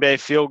a Green Bay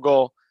field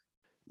goal.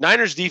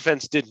 Niners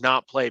defense did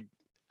not play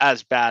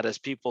as bad as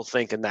people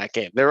think in that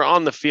game. They were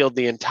on the field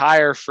the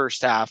entire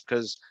first half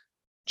because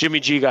Jimmy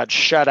G got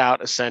shut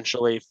out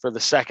essentially for the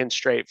second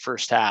straight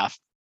first half.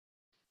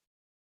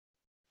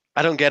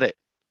 I don't get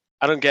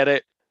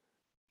it.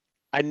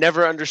 I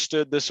never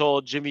understood this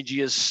whole Jimmy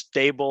G is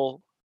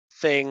stable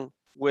thing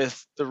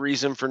with the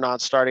reason for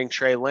not starting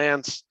Trey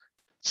Lance.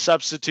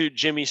 Substitute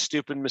Jimmy's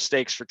stupid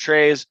mistakes for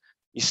Trey's.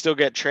 You still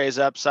get Trey's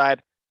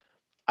upside.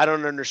 I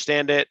don't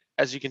understand it.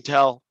 As you can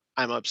tell,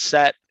 I'm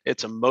upset.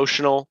 It's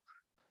emotional.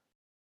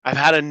 I've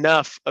had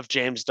enough of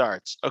James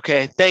Darts.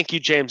 Okay, thank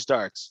you, James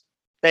Darts.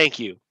 Thank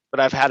you,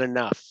 but I've had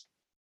enough.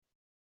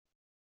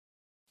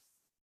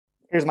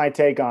 Here's my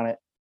take on it.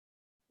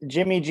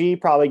 Jimmy G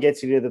probably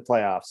gets you to the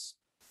playoffs.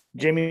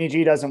 Jimmy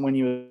G doesn't win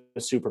you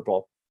a Super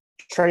Bowl.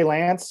 Trey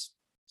Lance,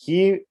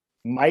 he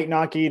might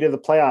not get you to the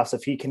playoffs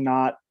if he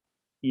cannot,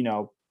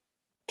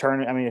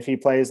 if he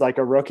plays like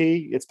a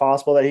rookie, it's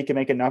possible that he can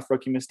make enough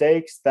rookie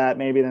mistakes that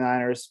maybe the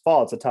Niners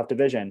fall. It's a tough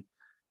division.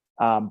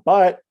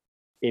 But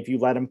if you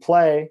let him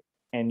play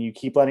and you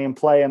keep letting him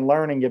play and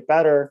learn and get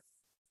better,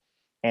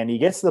 and he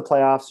gets to the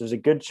playoffs, there's a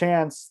good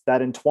chance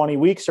that in 20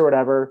 weeks or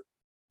whatever,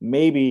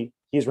 maybe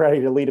he's ready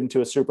to lead him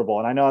to a Super Bowl.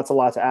 And I know that's a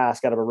lot to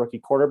ask out of a rookie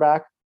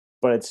quarterback,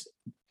 but it's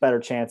better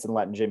chance than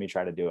letting Jimmy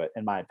try to do it,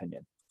 in my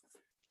opinion.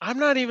 I'm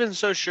not even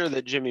so sure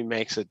that Jimmy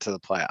makes it to the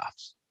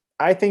playoffs.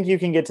 I think you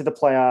can get to the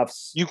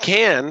playoffs. You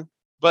can,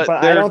 but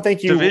I don't think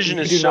division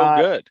is so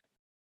good.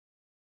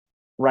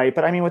 Right.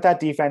 But I mean, with that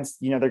defense,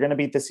 they're going to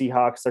beat the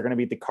Seahawks. They're going to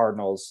beat the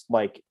Cardinals.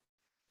 Like,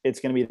 it's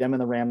going to be them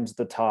and the Rams at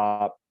the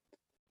top.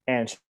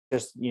 And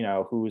just,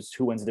 who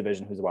wins the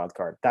division, who's the wild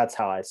card. That's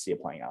how I see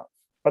it playing out.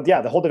 But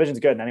yeah, the whole division's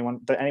good, and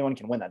anyone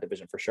can win that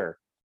division for sure.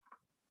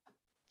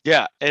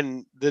 Yeah,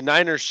 and the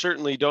Niners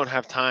certainly don't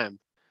have time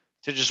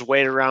to just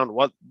wait around.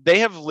 They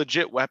have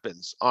legit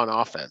weapons on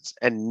offense,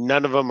 and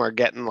none of them are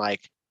getting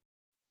like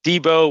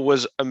Debo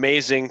was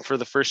amazing for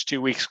the first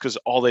 2 weeks because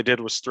all they did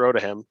was throw to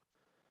him.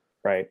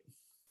 Right.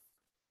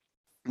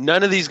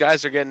 None of these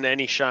guys are getting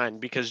any shine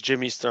because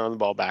Jimmy's throwing the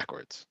ball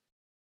backwards.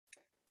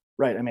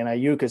 Right. I mean,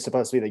 Ayuk is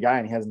supposed to be the guy,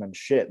 and he hasn't done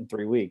shit in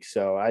 3 weeks.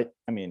 So I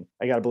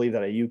got to believe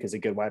that Ayuk is a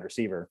good wide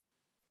receiver.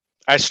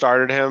 I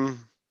started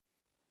him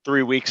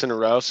 3 weeks in a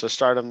row. So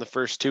started him the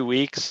first 2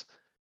 weeks.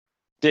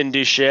 Didn't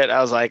do shit. I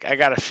was like, I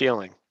got a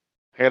feeling.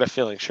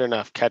 Sure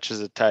enough,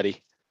 catches a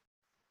tutty.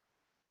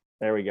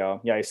 There we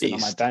go. Yeah, he's sitting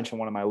on my bench in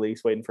one of my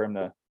leagues waiting for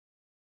the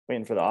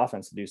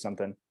offense to do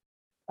something.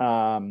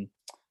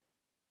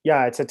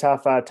 Yeah, it's a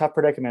tough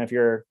predicament if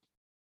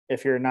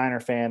you're a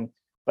Niner fan.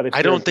 But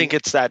I don't think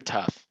it's that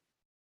tough.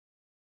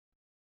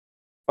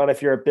 But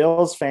if you're a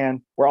Bills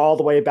fan, we're all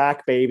the way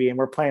back, baby, and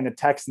we're playing the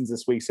Texans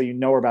this week, so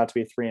we're about to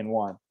be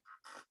 3-1.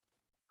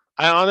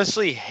 I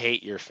honestly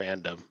hate your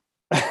fandom.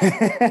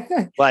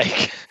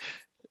 Like,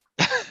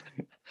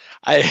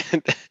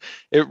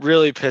 it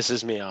really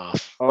pisses me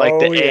off. Like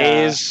the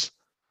A's,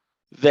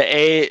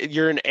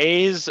 you're an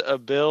A's, a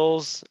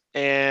Bills,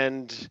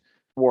 and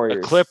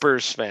Warriors. A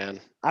Clippers fan.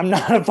 I'm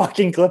not a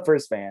fucking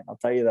Clippers fan. I'll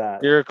tell you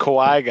that. You're a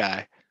Kawhi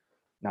guy.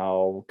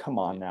 No, come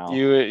on now.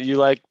 You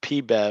like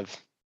P-Bev.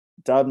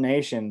 Dub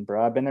Nation,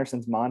 bro. I've been there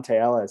since Monte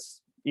Ellis.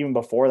 Even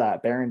before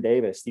that, Baron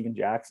Davis, Steven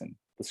Jackson,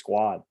 the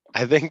squad.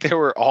 I think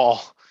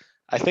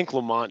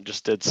Lamont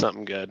just did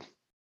something good.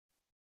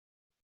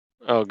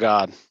 Oh,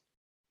 God.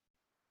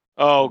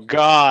 Oh,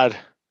 God.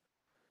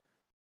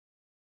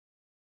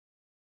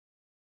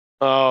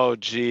 Oh,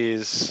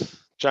 geez.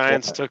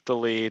 Giants took the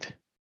lead.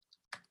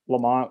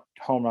 Lamont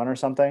home run or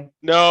something?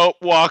 No,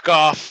 walk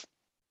off.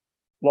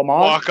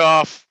 Lamont?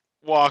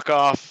 Walk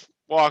off,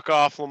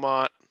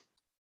 Lamont.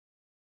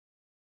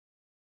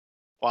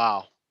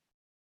 Wow.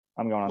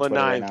 I'm going on Twitter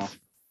right now.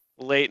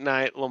 Late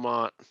night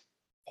Lamont.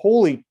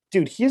 Holy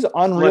dude, he's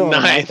unreal in the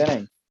ninth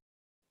inning.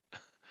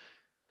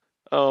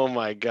 Oh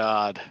my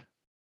God.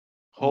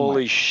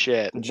 Holy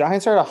shit. The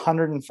Giants are at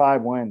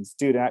 105 wins.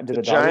 Dude, did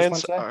the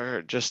Giants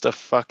are just a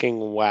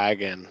fucking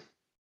wagon.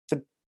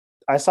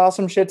 I saw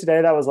some shit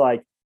today that was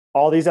like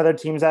all these other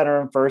teams that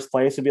are in first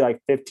place would be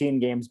like 15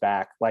 games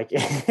back. Like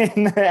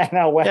in the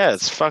NL West. Yeah,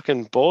 it's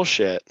fucking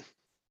bullshit.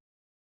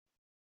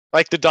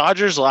 Like the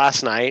Dodgers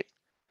last night,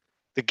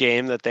 the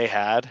game that they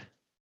had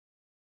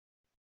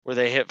where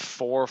they hit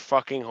 4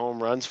 fucking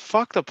home runs.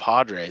 Fuck the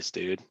Padres,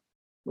 dude.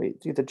 Wait,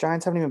 dude, the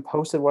Giants haven't even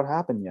posted what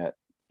happened yet.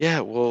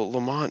 Yeah, well,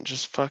 Lamont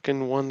just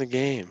fucking won the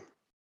game.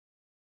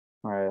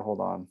 All right, hold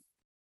on.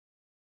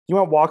 You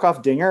want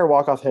walk-off dinger or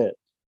walk-off hit?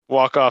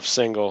 Walk-off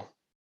single.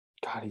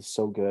 God, he's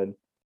so good.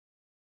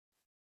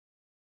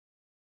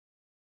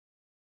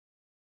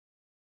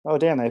 Oh,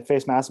 damn, they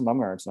faced Madison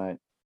Bumgarner tonight.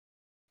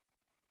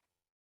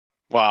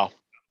 Wow.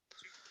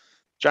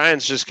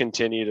 Giants just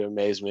continue to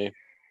amaze me.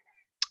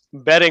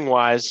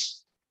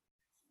 Betting-wise,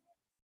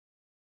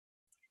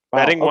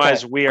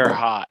 we are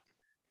hot.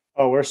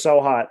 Oh, we're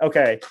so hot.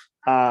 Okay.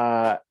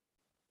 Yeah.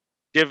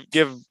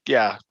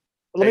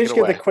 Let me just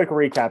give the quick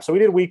recap. So we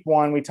did week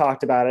 1. We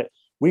talked about it.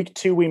 Week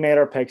 2, we made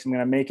our picks. I'm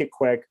going to make it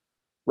quick.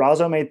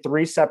 Razzo made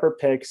 3 separate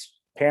picks.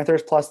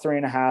 Panthers plus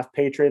 3.5,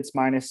 Patriots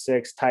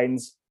 -6,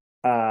 Titans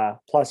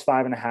plus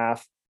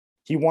 5.5.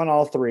 He won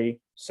all 3.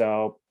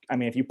 So, I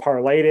mean, if you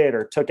parlayed it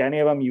or took any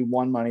of them, you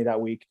won money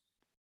that week.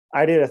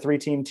 I did a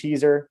 3-team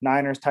teaser,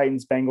 Niners,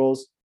 Titans,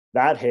 Bengals.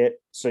 That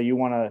hit. So you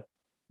won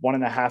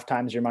 1.5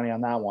 times your money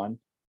on that one.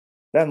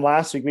 Then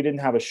last week we didn't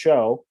have a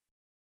show,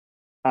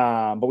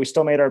 but we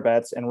still made our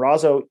bets. And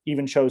Razzo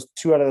even chose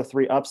 2 out of the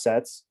 3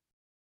 upsets.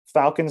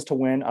 Falcons to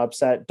win,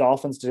 upset,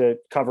 Dolphins to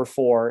cover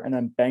 4, and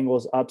then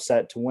Bengals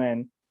upset to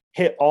win.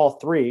 Hit all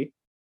 3.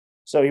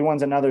 So he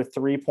wins another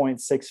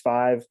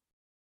 3.65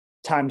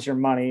 times your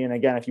money. And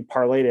again, if you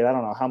parlayed it, I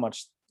don't know how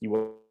much you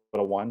would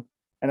have won.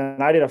 And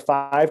then I did a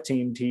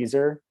 5-team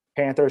teaser,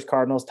 Panthers,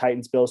 Cardinals,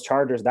 Titans, Bills,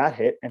 Chargers. That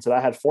hit. And so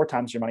that had 4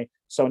 times your money.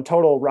 So in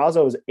total,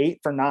 Razzo is 8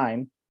 for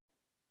 9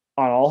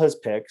 on all his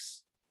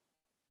picks.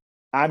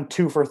 I'm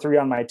 2 for 3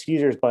 on my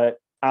teasers, but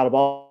out of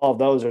all of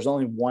those, there's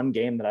only one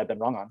game that I've been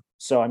wrong on.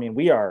 So I mean,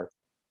 we are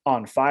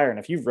on fire. And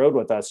if you've rode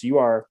with us, if you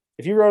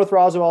rode with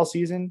Razzo all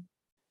season,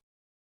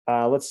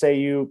 let's say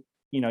you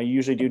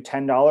usually do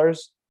 $10,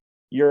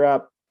 you're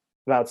up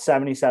about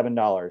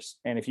 $77.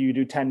 And if you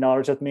do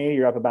 $10 with me,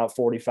 you're up about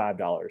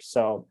 $45.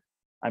 So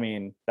I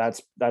mean,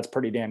 that's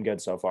pretty damn good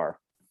so far.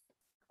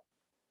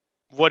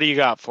 What do you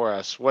got for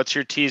us? What's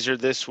your teaser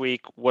this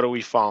week? What are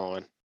we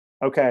following?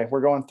 Okay,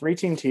 we're going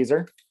 3-team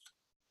teaser.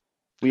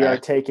 We are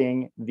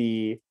taking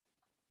these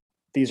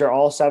are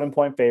all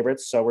 7-point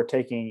favorites. So we're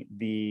taking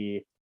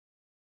the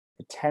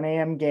 10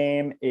 a.m.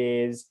 game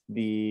is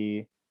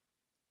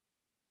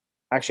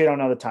actually, I don't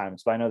know the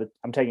times, but I know that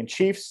I'm taking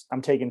Chiefs,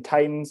 I'm taking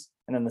Titans,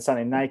 and then the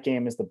Sunday night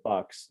game is the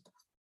Bucks.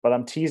 But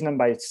I'm teasing them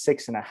by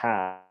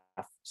 6.5.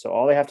 So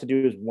all they have to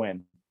do is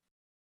win.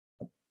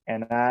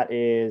 And that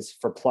is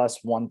for plus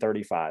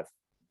 135.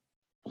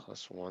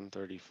 Plus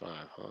 135,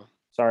 huh?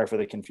 Sorry for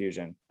the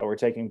confusion. But we're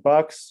taking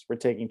Bucks, we're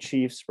taking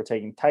Chiefs, we're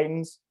taking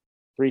Titans,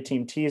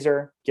 3-team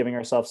teaser, giving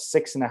ourselves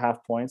 6.5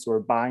 points. So we're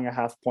buying a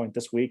half point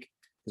this week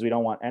because we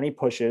don't want any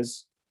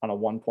pushes on a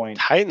 1 point.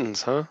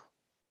 Titans, huh?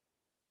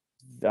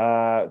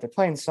 They're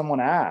playing someone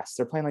ass.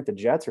 They're playing like the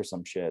Jets or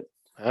some shit.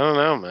 I don't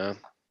know, man.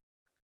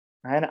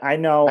 And I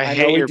know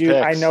we do.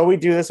 I know we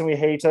do this and we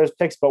hate each other's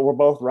picks, but we're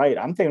both right.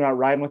 I'm thinking about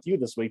riding with you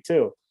this week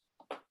too.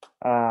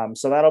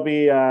 So that'll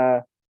be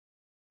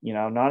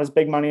not as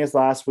big money as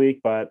last week,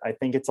 but I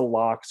think it's a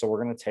lock. So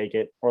we're gonna take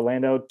it.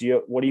 Orlando,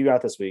 what do you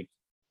got this week?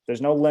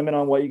 There's no limit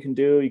on what you can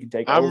do. You can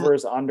take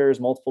overs,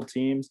 unders, multiple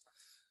teams.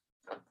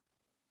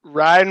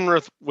 Riding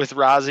with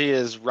Rozzy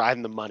is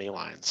riding the money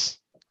lines.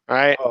 All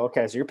right. Oh,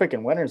 okay. So you're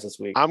picking winners this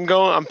week.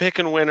 I'm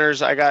picking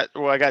winners. I got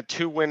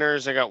 2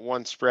 winners. I got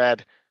 1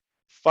 spread.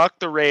 Fuck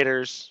the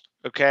Raiders.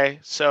 Okay.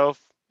 So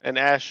and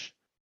Ash.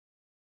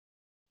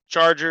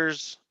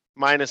 Chargers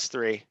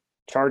 -3.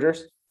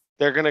 Chargers.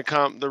 They're gonna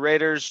come. The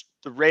Raiders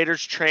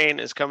train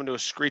is coming to a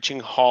screeching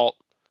halt.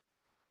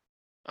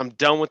 I'm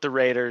done with the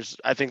Raiders.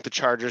 I think the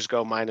Chargers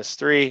go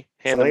 -3,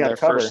 hand them their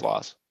first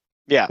loss.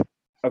 Yeah.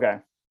 Okay.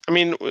 I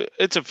mean,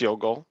 it's a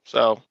field goal,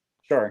 so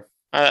sure.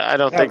 I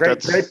don't think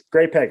that's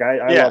great pick. I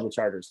love the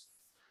Chargers.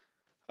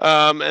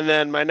 And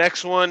then my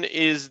next one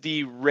is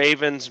the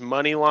Ravens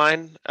money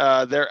line.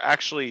 They're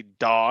actually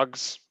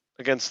dogs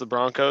against the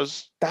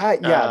Broncos.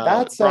 That's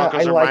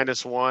Broncos are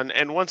 -1.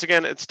 And once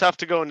again, it's tough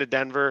to go into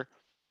Denver.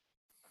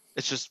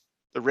 It's just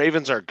the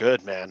Ravens are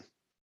good, man.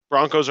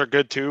 Broncos are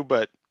good too,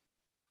 but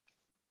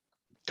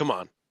come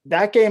on.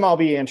 That game I'll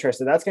be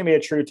interested. That's going to be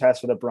a true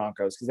test for the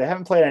Broncos because they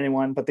haven't played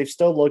anyone, but they've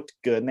still looked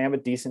good and they have a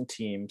decent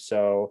team.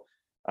 So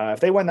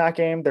if they win that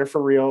game, they're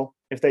for real.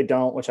 If they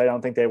don't, which I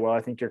don't think they will, I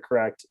think you're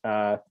correct.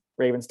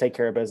 Ravens take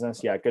care of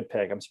business. Yeah, good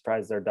pick. I'm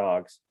surprised they're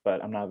dogs,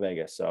 but I'm not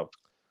Vegas. So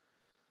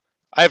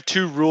I have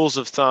 2 rules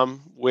of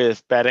thumb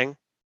with betting.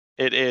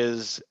 It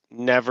is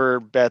never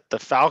bet the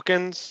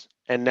Falcons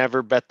and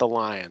never bet the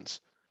Lions.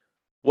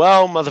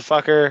 Well,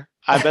 motherfucker,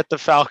 I bet the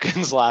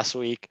Falcons last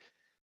week.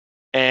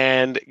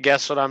 And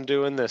guess what I'm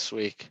doing this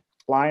week?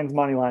 Lions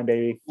money line,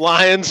 baby.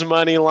 Lions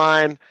money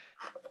line.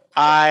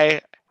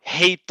 I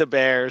hate the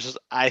Bears.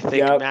 I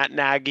think Matt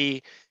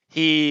Nagy,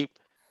 he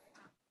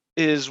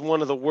is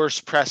one of the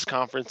worst press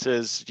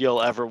conferences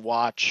you'll ever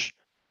watch.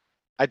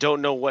 I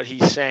don't know what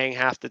he's saying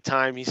half the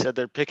time. He said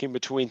they're picking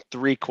between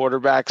 3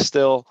 quarterbacks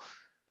still.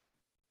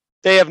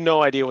 They have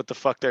no idea what the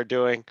fuck they're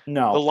doing.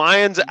 No. The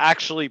Lions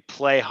actually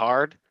play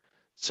hard.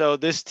 So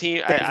this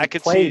team, I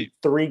could see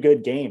 3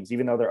 good games,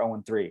 even though they're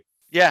 0-3.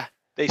 Yeah,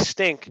 they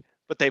stink,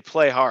 but they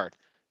play hard.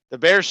 The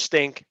Bears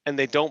stink and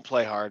they don't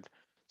play hard.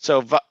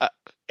 So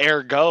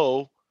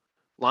ergo,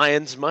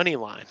 Lions money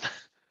line.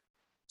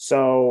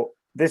 So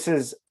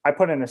I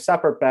put in a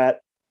separate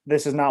bet.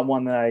 This is not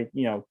one that I,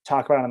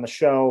 talk about on the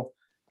show.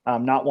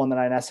 Not one that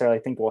I necessarily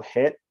think will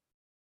hit,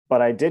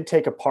 but I did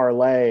take a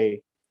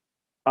parlay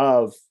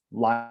of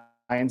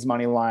Lions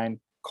money line,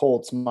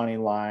 Colts money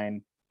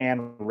line,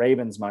 and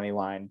Ravens money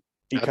line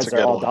because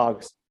they're all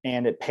dogs,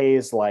 and it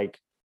pays like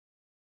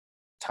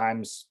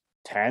times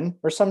 10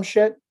 or some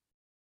shit.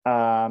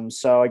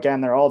 So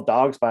again, they're all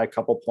dogs by a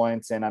couple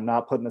points, and I'm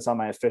not putting this on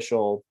my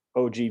official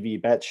OGV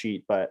bet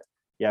sheet, but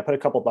yeah, I put a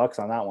couple bucks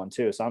on that one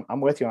too. So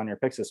I'm with you on your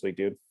picks this week,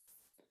 dude.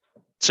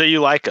 So you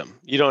like them?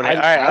 You don't?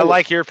 I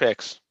like your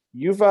picks.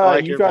 You've got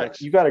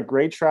a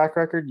great track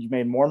record. You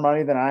made more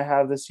money than I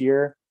have this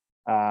year.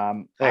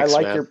 Thanks,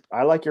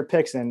 I like your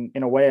picks, and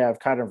in a way, I've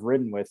kind of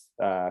ridden with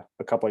a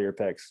couple of your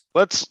picks.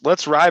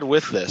 Let's ride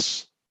with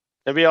this.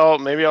 Maybe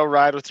I'll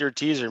ride with your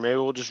teaser. Maybe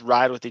we'll just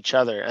ride with each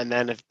other, and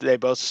then if they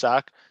both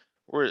suck,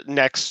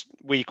 next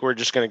week we're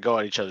just gonna go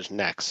at each other's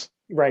necks.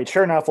 Right.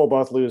 Sure enough, we'll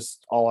both lose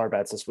all our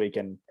bets this week,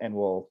 and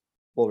we'll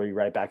be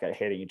right back at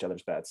hating each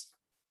other's bets.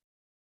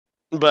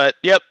 But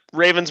yep,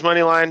 Ravens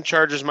money line,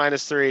 Chargers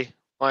 -3,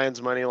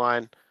 Lions money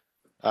line.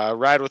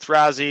 Ride with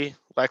Rozzy,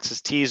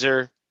 Lexus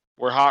teaser.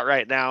 We're hot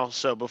right now,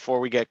 so before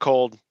we get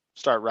cold,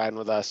 start riding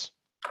with us.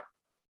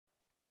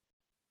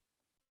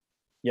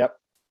 Yep.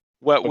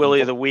 Wet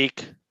Willie of the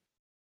week.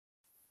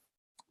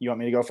 You want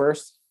me to go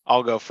first?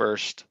 I'll go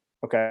first.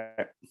 Okay.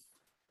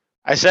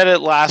 I said it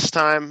last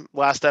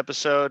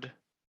episode.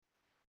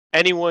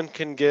 Anyone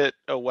can get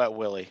a wet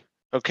willy.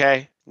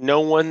 Okay.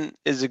 No one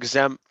is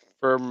exempt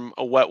from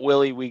a wet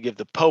willy. We give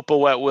the Pope a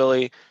wet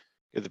willy,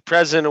 give the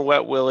president a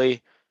wet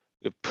willy,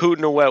 give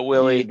Putin a wet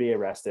willy. You'd be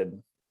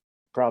arrested,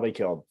 probably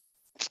killed.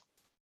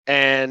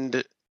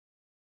 And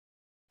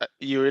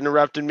you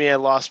interrupted me. I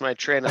lost my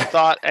train of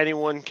thought.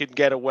 Anyone could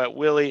get a wet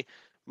willy.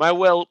 My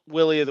wet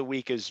willy of the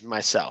week is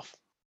myself.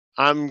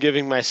 I'm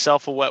giving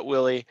myself a wet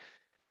willy.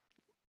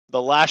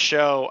 The last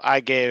show I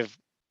gave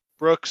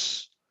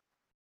Brooks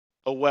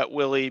a wet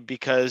willy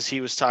because he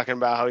was talking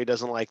about how he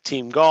doesn't like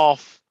team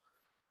golf.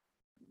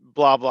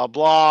 Blah, blah,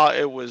 blah.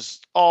 It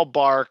was all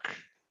bark,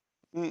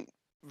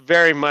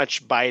 very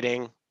much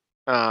biting.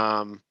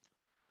 Man,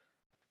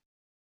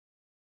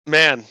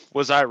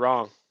 was I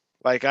wrong.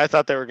 Like, I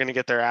thought they were going to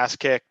get their ass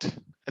kicked.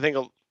 I think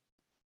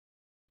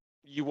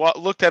you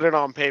looked at it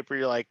on paper,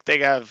 you're like, they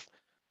have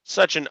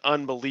such an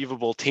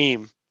unbelievable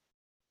team.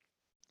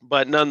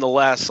 But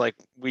nonetheless, like,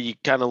 we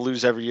kind of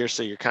lose every year,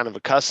 so you're kind of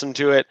accustomed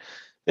to it.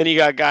 Then you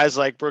got guys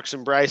like Brooks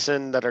and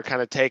Bryson that are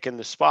kind of taking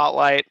the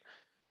spotlight.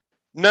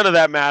 None of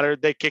that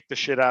mattered. They kicked the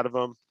shit out of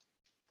them.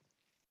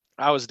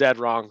 I was dead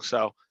wrong.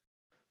 So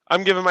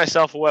I'm giving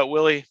myself a wet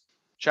willy.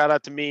 Shout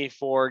out to me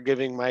for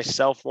giving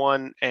myself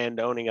one and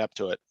owning up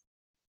to it.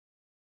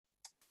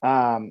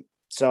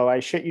 So I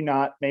shit you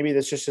not. Maybe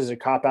this just is a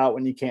cop out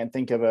when you can't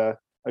think of a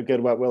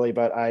good wet willy,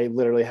 but I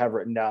literally have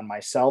written down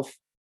myself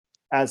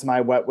as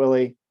my wet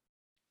willy.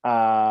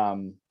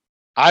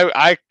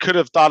 I could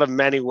have thought of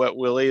many wet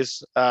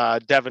willies.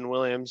 Devin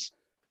Williams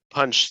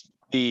punched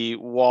the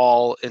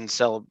wall in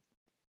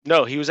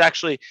No, he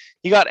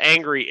got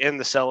angry in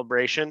the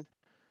celebration.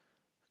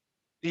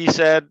 He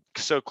said,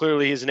 so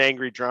clearly he's an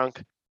angry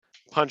drunk,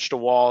 punched a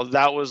wall.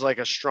 That was like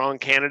a strong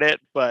candidate.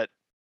 But,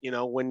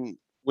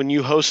 when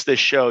you host this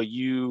show,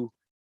 you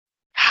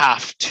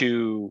have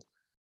to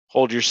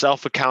hold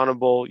yourself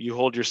accountable. You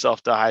hold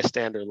yourself to a high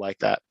standard like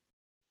that.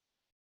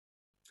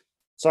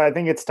 So I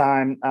think it's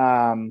time.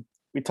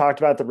 We talked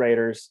about the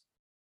Raiders.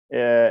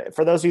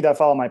 For those of you that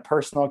follow my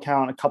personal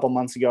account, a couple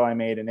months ago, I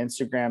made an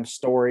Instagram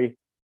story,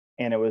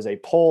 and it was a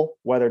poll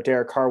whether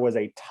Derek Carr was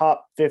a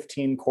top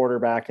 15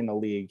 quarterback in the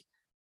league.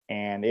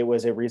 And it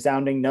was a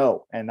resounding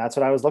no. And that's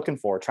what I was looking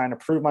for, trying to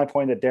prove my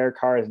point that Derek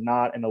Carr is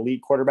not an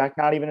elite quarterback,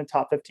 not even a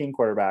top 15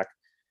 quarterback.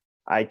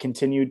 I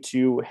continued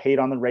to hate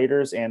on the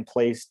Raiders and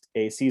placed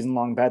a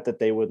season-long bet that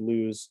they would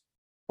lose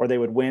or they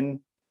would win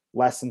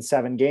less than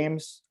 7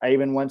 games. I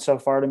even went so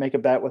far to make a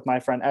bet with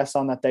my friend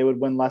Esson that they would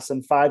win less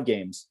than 5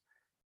 games.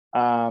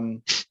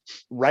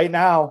 Right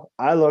now,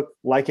 I look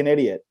like an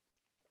idiot.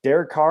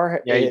 Derek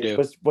Carr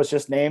was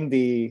just named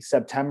the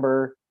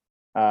September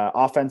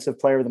offensive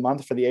player of the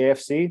month for the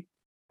AFC.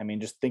 I mean,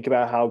 just think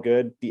about how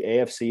good the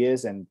AFC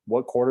is and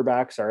what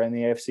quarterbacks are in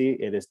the AFC.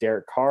 It is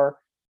Derek Carr.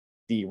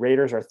 The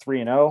Raiders are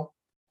 3-0.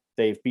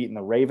 They've beaten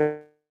the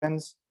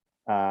Ravens.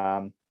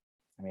 The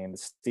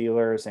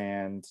Steelers,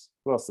 and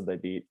who else did they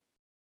beat?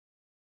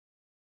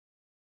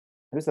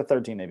 Who's the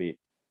third team they beat?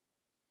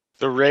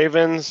 The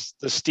Ravens,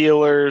 the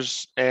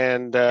Steelers,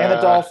 and the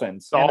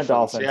Dolphins.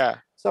 Yeah.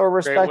 So a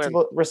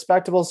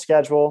respectable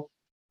schedule.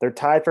 They're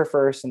tied for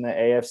first in the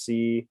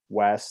AFC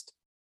West.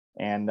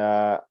 And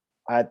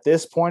at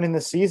this point in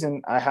the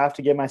season, I have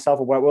to give myself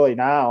a wet willy.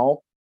 Now,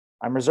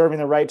 I'm reserving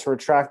the right to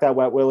retract that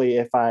wet willy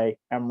if I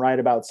am right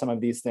about some of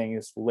these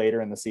things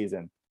later in the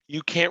season.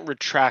 You can't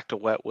retract a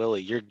wet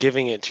willy. You're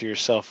giving it to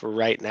yourself for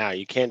right now.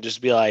 You can't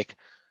just be like,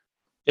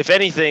 if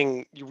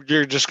anything,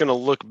 you're just going to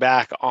look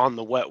back on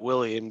the wet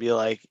willy and be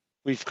like,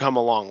 we've come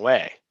a long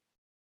way.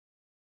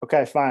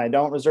 Okay, fine. I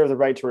don't reserve the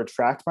right to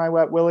retract my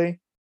wet willy,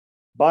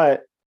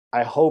 but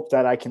I hope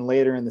that I can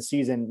later in the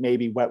season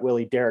maybe wet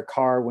willy Derek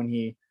Carr when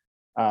he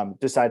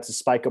decides to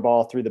spike a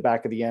ball through the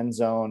back of the end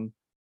zone,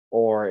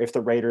 or if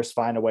the Raiders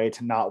find a way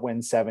to not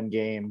win 7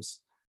 games.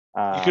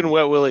 You can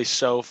wet willy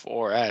Soph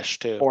or Esh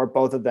too. Or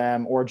both of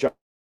them, or John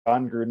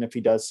Gruden if he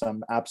does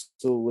some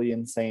absolutely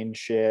insane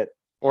shit.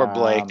 Or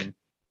Blake.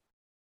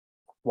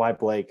 Why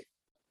Blake?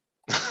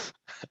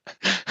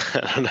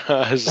 I don't know.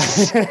 I was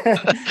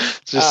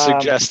just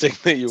suggesting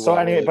that you. So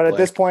anyway, but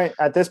Blake.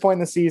 at this point in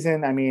the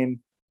season, I mean,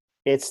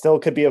 it still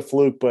could be a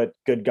fluke, but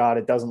good God,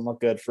 it doesn't look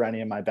good for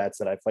any of my bets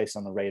that I placed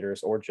on the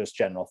Raiders or just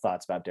general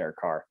thoughts about Derek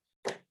Carr.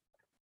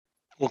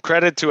 Well,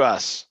 credit to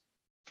us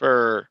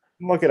for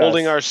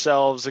holding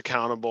ourselves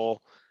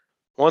accountable.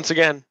 Once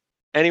again,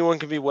 anyone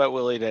can be wet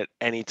willied at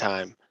any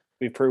time.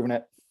 We've proven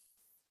it.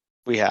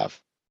 We have.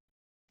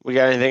 We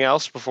got anything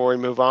else before we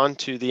move on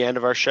to the end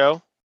of our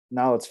show?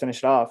 No, let's finish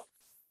it off.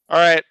 All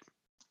right.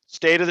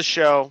 State of the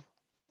show.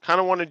 Kind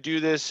of want to do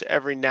this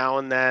every now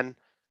and then.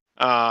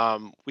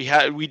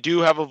 We do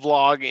have a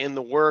vlog in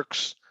the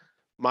works.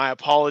 My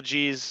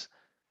apologies.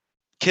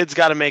 Kids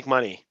got to make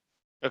money.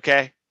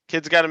 Okay?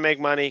 Kids got to make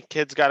money.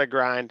 Kids got to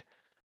grind.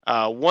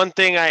 One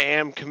thing I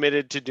am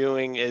committed to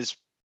doing is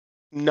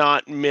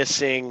not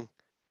missing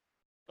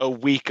a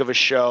week of a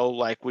show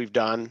like we've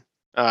done.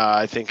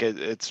 I think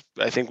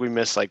I think we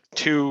missed like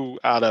 2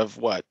 out of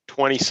what,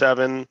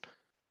 27,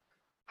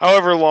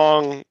 however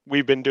long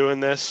we've been doing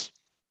this,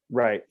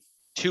 Right.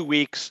 2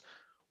 weeks.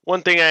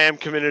 One thing I am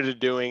committed to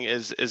doing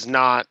is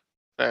not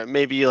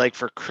maybe like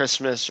for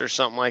Christmas or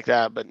something like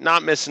that, but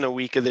not missing a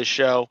week of this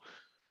show.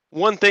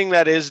 One thing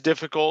that is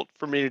difficult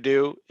for me to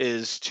do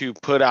is to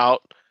put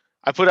out.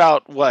 I put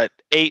out what,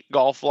 8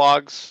 golf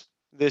vlogs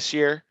this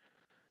year,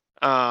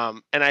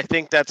 and I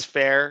think that's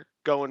fair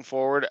going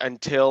forward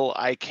until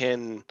I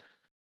can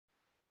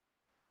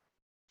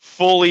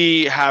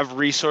fully have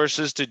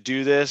resources to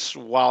do this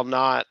while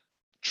not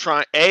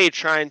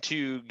trying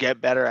to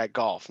get better at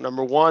golf.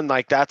 Number one,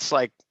 like that's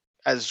like,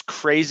 as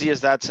crazy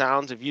as that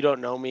sounds, if you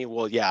don't know me,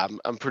 well, yeah,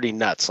 I'm pretty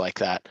nuts like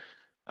that.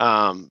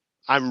 Um,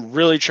 I'm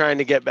really trying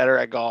to get better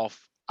at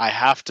golf. I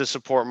have to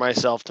support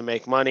myself to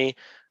make money.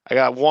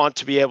 Want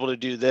to be able to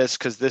do this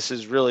because this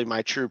is really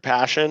my true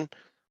passion,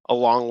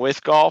 along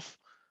with golf.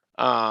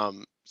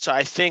 So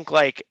I think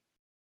like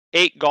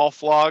 8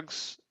 golf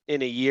vlogs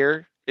in a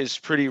year is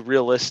pretty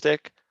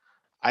realistic.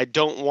 I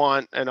don't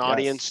want an Yes.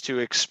 audience to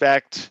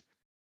expect,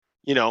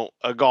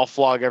 a golf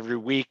vlog every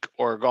week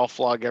or a golf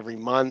vlog every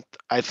month.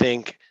 I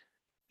think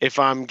if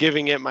I'm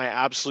giving it my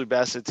absolute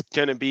best, it's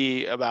going to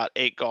be about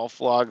 8 golf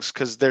vlogs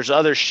because there's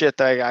other shit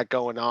that I got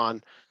going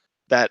on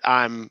that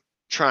I'm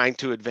trying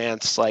to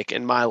advance, like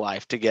in my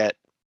life, to get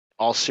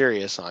all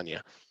serious on you.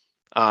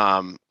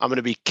 I'm going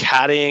to be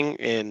caddying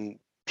in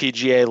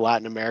PGA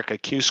Latin America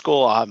Q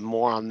School. I'll have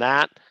more on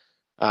that.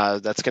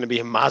 That's going to be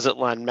in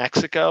Mazatlan,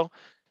 Mexico.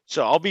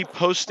 So I'll be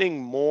posting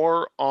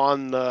more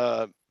on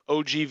the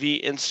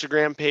OGV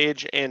Instagram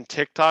page and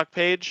TikTok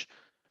page,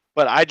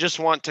 but I just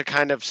want to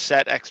kind of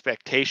set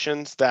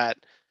expectations that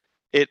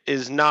it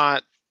is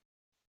not.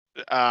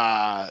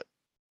 Uh,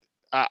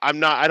 I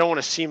don't want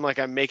to seem like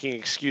I'm making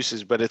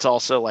excuses, but it's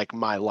also like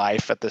my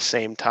life at the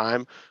same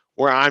time,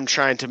 where I'm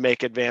trying to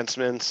make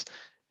advancements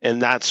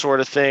and that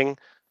sort of thing,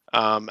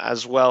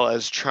 as well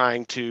as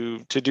trying to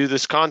do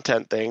this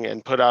content thing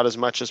and put out as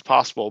much as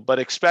possible. But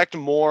expect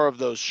more of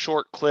those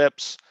short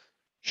clips,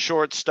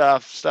 short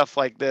stuff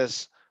like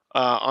this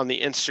on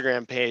the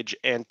Instagram page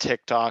and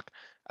TikTok,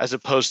 as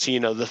opposed to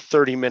the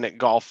 30-minute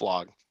golf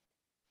vlog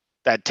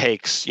that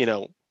takes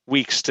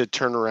weeks to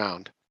turn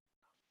around.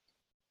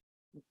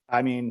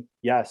 I mean,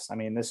 yes. I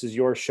mean, this is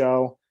your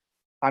show.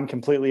 I'm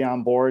completely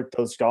on board.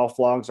 Those golf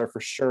vlogs are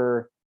for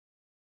sure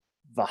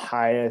the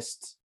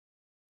highest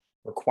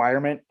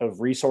requirement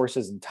of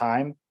resources and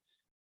time.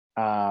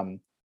 Um,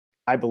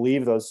 I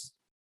believe those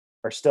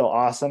are still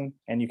awesome,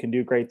 and you can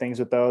do great things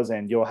with those,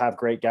 and you'll have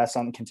great guests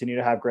on. Continue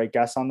to have great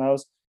guests on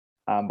those.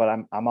 But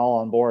I'm all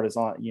on board as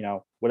long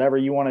whatever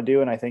you want to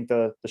do, and I think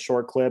the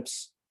short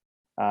clips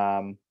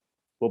um,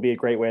 will be a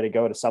great way to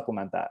go to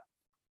supplement that.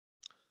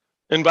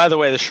 And by the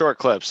way, the short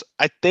clips,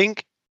 I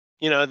think,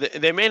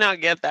 they may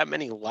not get that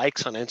many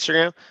likes on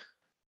Instagram.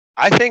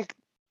 I think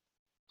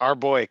our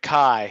boy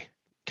Kai,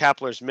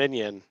 Kapler's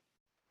minion,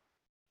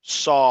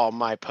 saw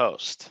my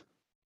post.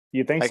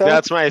 You think Like, so?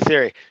 that's my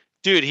theory.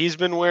 Dude, he's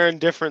been wearing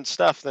different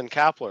stuff than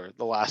Kapler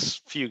the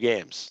last few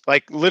games.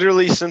 Like,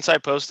 literally, since I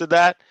posted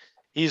that,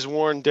 he's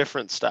worn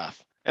different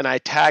stuff. And I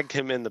tagged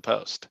him in the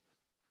post.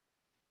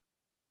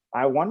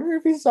 I wonder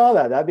if he saw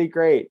that. That'd be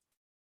great.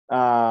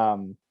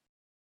 Um,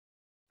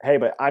 hey,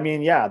 but I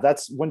mean, yeah,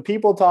 that's when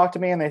people talk to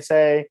me and they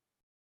say,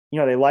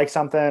 they like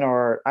something,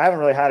 or I haven't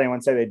really had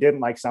anyone say they didn't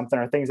like something,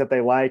 or things that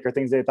they like or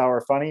things they thought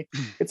were funny.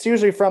 It's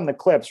usually from the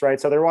clips, right?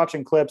 So they're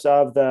watching clips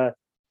of the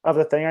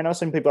thing. I know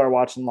some people are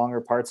watching longer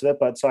parts of it,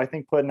 but so I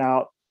think putting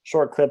out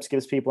short clips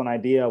gives people an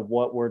idea of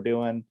what we're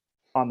doing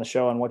on the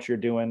show and what you're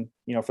doing,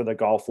 for the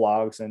golf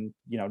vlogs and,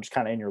 just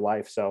kind of in your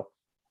life. So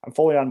I'm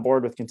fully on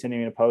board with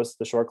continuing to post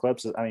the short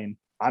clips. I mean,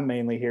 I'm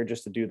mainly here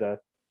just to do the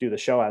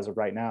show as of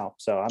right now.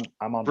 So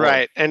I'm on board.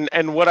 Right.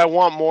 And what I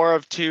want more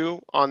of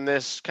too on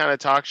this kind of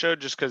talk show,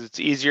 just because it's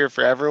easier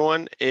for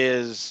everyone,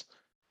 is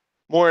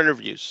more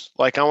interviews.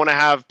 Like, I want to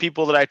have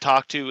people that I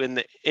talk to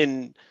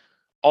in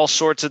all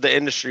sorts of the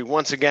industry.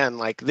 Once again,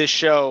 like, this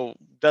show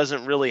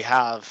doesn't really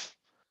have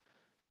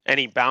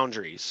any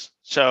boundaries.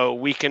 So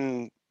we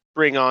can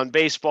bring on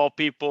baseball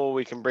people,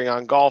 we can bring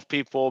on golf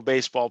people,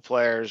 baseball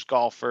players,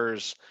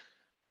 golfers.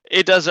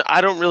 I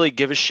don't really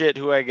give a shit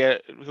who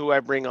I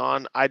bring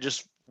on. I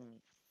just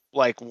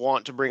like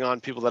want to bring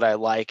on people that I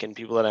like and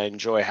people that I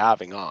enjoy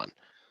having on.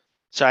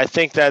 So I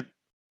think that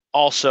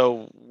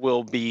also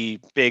will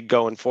be big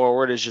going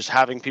forward, is just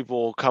having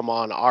people come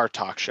on our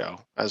talk show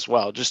as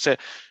well.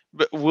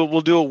 But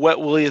we'll do a wet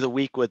willy of the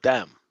week with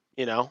them,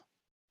 you know?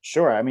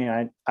 Sure. I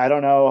mean, I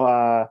don't know.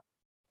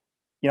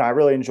 I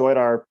really enjoyed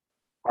our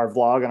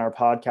vlog and our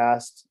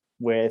podcast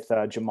with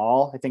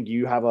Jamal. I think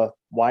you have a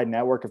wide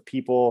network of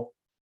people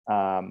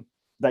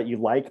that you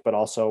like, but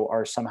also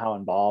are somehow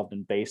involved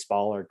in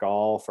baseball or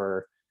golf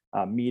or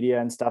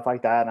media and stuff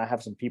like that. And I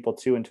have some people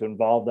too, and to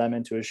involve them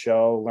into a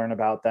show, learn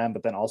about them,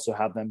 but then also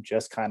have them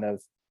just kind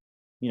of,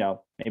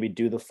 maybe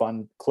do the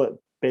fun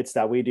clip bits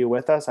that we do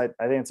with us. I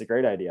think it's a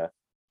great idea.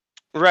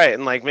 Right.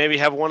 And like maybe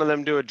have one of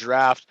them do a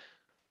draft.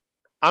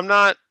 I'm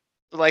not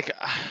like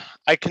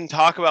I can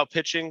talk about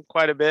pitching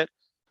quite a bit.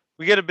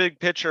 We get a big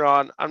pitcher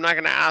on. I'm not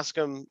going to ask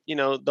him,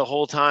 the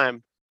whole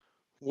time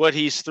what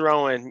he's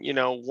throwing,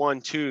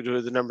 1-2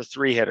 to the number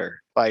 3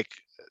 hitter. Like,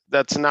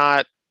 that's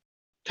not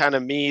kind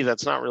of me.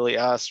 That's not really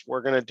us.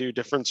 We're going to do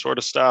different sort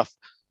of stuff.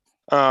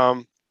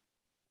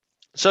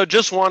 So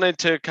just wanted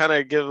to kind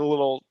of give a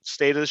little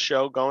state of the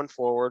show going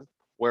forward,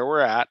 where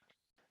we're at,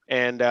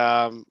 and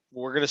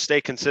we're going to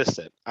stay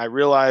consistent. I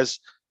realize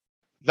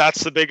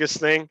that's the biggest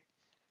thing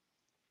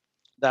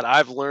that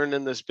I've learned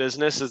in this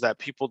business, is that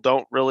people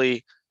don't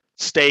really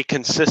stay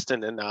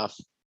consistent enough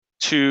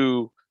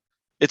to,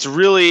 it's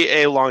really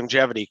a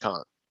longevity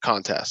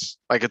contest.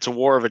 Like, it's a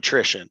war of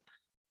attrition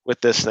with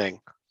this thing.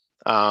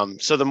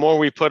 So the more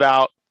we put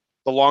out,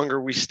 the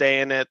longer we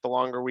stay in it, the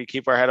longer we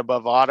keep our head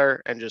above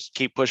water and just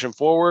keep pushing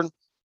forward,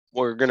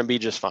 we're going to be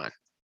just fine.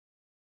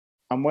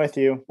 I'm with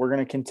you. We're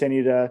going to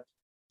continue to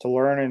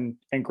learn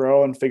and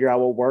grow and figure out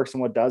what works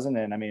and what doesn't.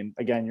 And I mean,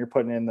 again, you're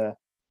putting in the,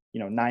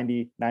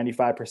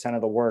 95%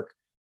 of the work.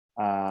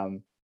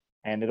 And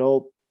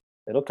it'll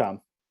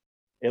come.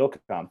 It'll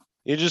come.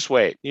 You just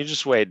wait,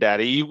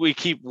 Daddy. We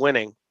keep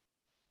winning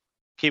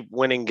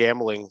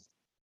gambling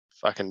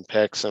fucking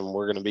picks, and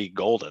we're going to be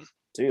golden.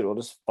 Dude, we'll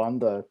just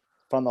fund the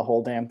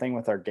whole damn thing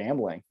with our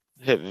gambling.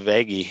 Hit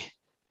Veggie.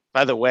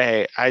 By the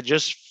way, I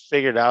just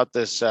figured out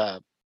this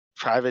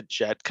private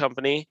jet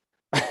company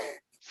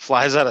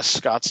flies out of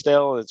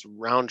Scottsdale, and it's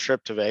round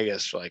trip to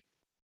Vegas for like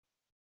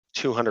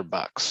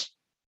 $200.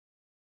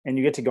 And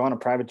you get to go on a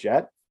private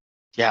jet?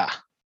 Yeah.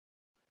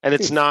 And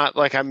it's not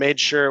like, I made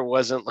sure it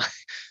wasn't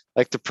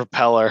like the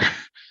propeller,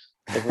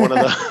 like one of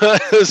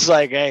those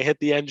like, hey, hit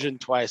the engine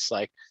twice,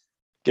 like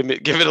give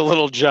it a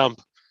little jump.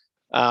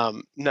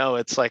 No,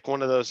 it's like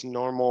one of those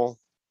normal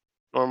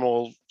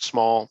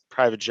small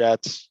private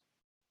jets.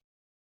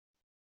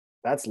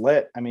 That's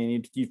lit. I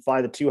mean, you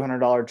fly the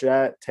 $200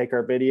 jet, take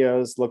our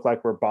videos, look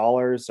like we're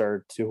ballers,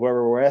 or to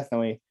whoever we're with, and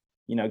we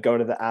go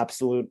to the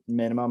absolute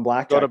minimum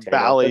blackjack table. Go to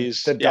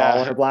Bally's, the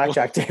dollar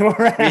blackjack table.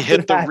 Right, we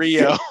hit the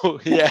Rio.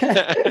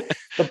 Yeah.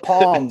 The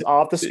Palms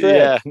off the strip.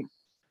 Yeah.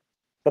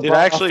 The dude,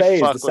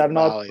 buffets, the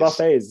 $7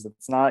 buffets.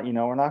 It's not,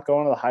 we're not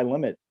going to the high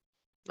limit.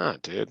 No,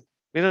 dude.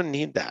 We don't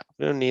need that.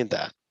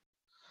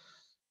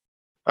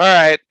 All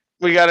right.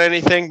 We got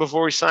anything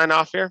before we sign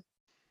off here?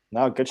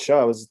 No, good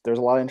show. There's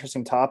a lot of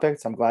interesting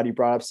topics. I'm glad you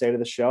brought up state of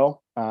the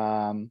show.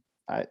 I'm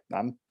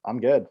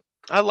good.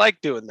 I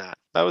like doing that.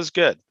 That was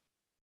good.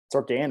 It's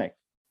organic.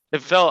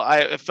 It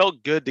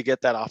felt good to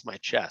get that off my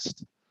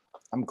chest.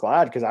 I'm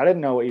glad, because I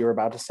didn't know what you were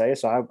about to say,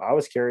 so I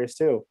was curious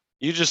too.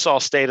 You just saw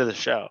state of the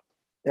show.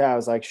 Yeah, I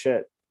was like,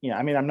 shit.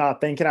 I mean, I'm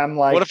not thinking I'm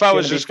like, what if I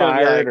was just going to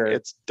be like,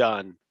 it's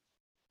done?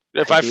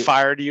 If I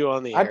fired you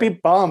on the air? I'd be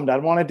bummed.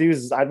 I'd want to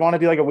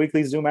do like a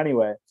weekly Zoom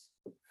anyway.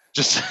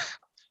 Just,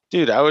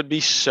 dude, I would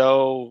be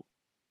so,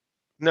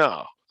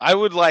 no, that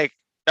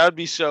would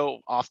be so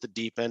off the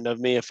deep end of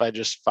me if I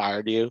just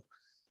fired you.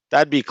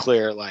 That'd be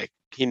clear. Like,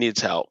 he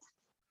needs help.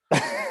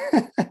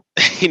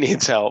 He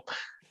needs help.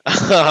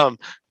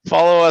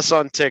 Follow us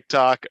on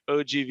TikTok,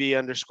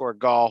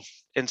 OGV_golf,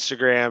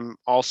 Instagram,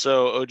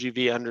 also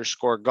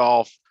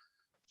OGV_golf.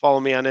 Follow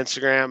me on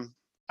Instagram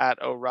at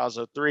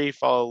Orazo3.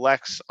 Follow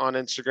Lex on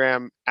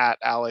Instagram at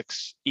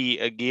Alex E.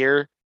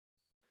 Aguirre.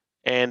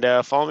 And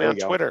follow me on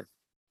Twitter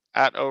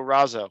at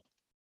Orazo.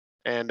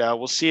 And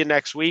we'll see you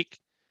next week.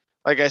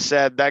 Like I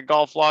said, that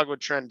golf vlog with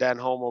Trent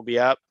Denholm will be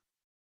up.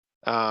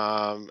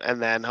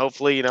 And then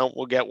hopefully,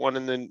 we'll get one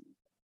in the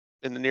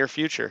near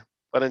future.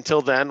 But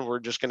until then, we're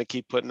just going to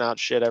keep putting out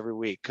shit every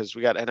week because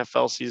we got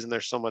NFL season.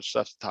 There's so much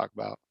stuff to talk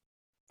about.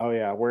 Oh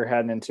yeah, we're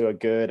heading into a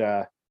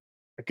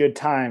good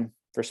time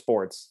for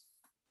sports.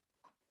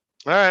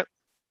 All right.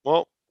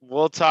 Well,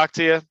 we'll talk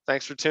to you.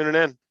 Thanks for tuning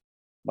in.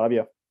 Love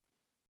you.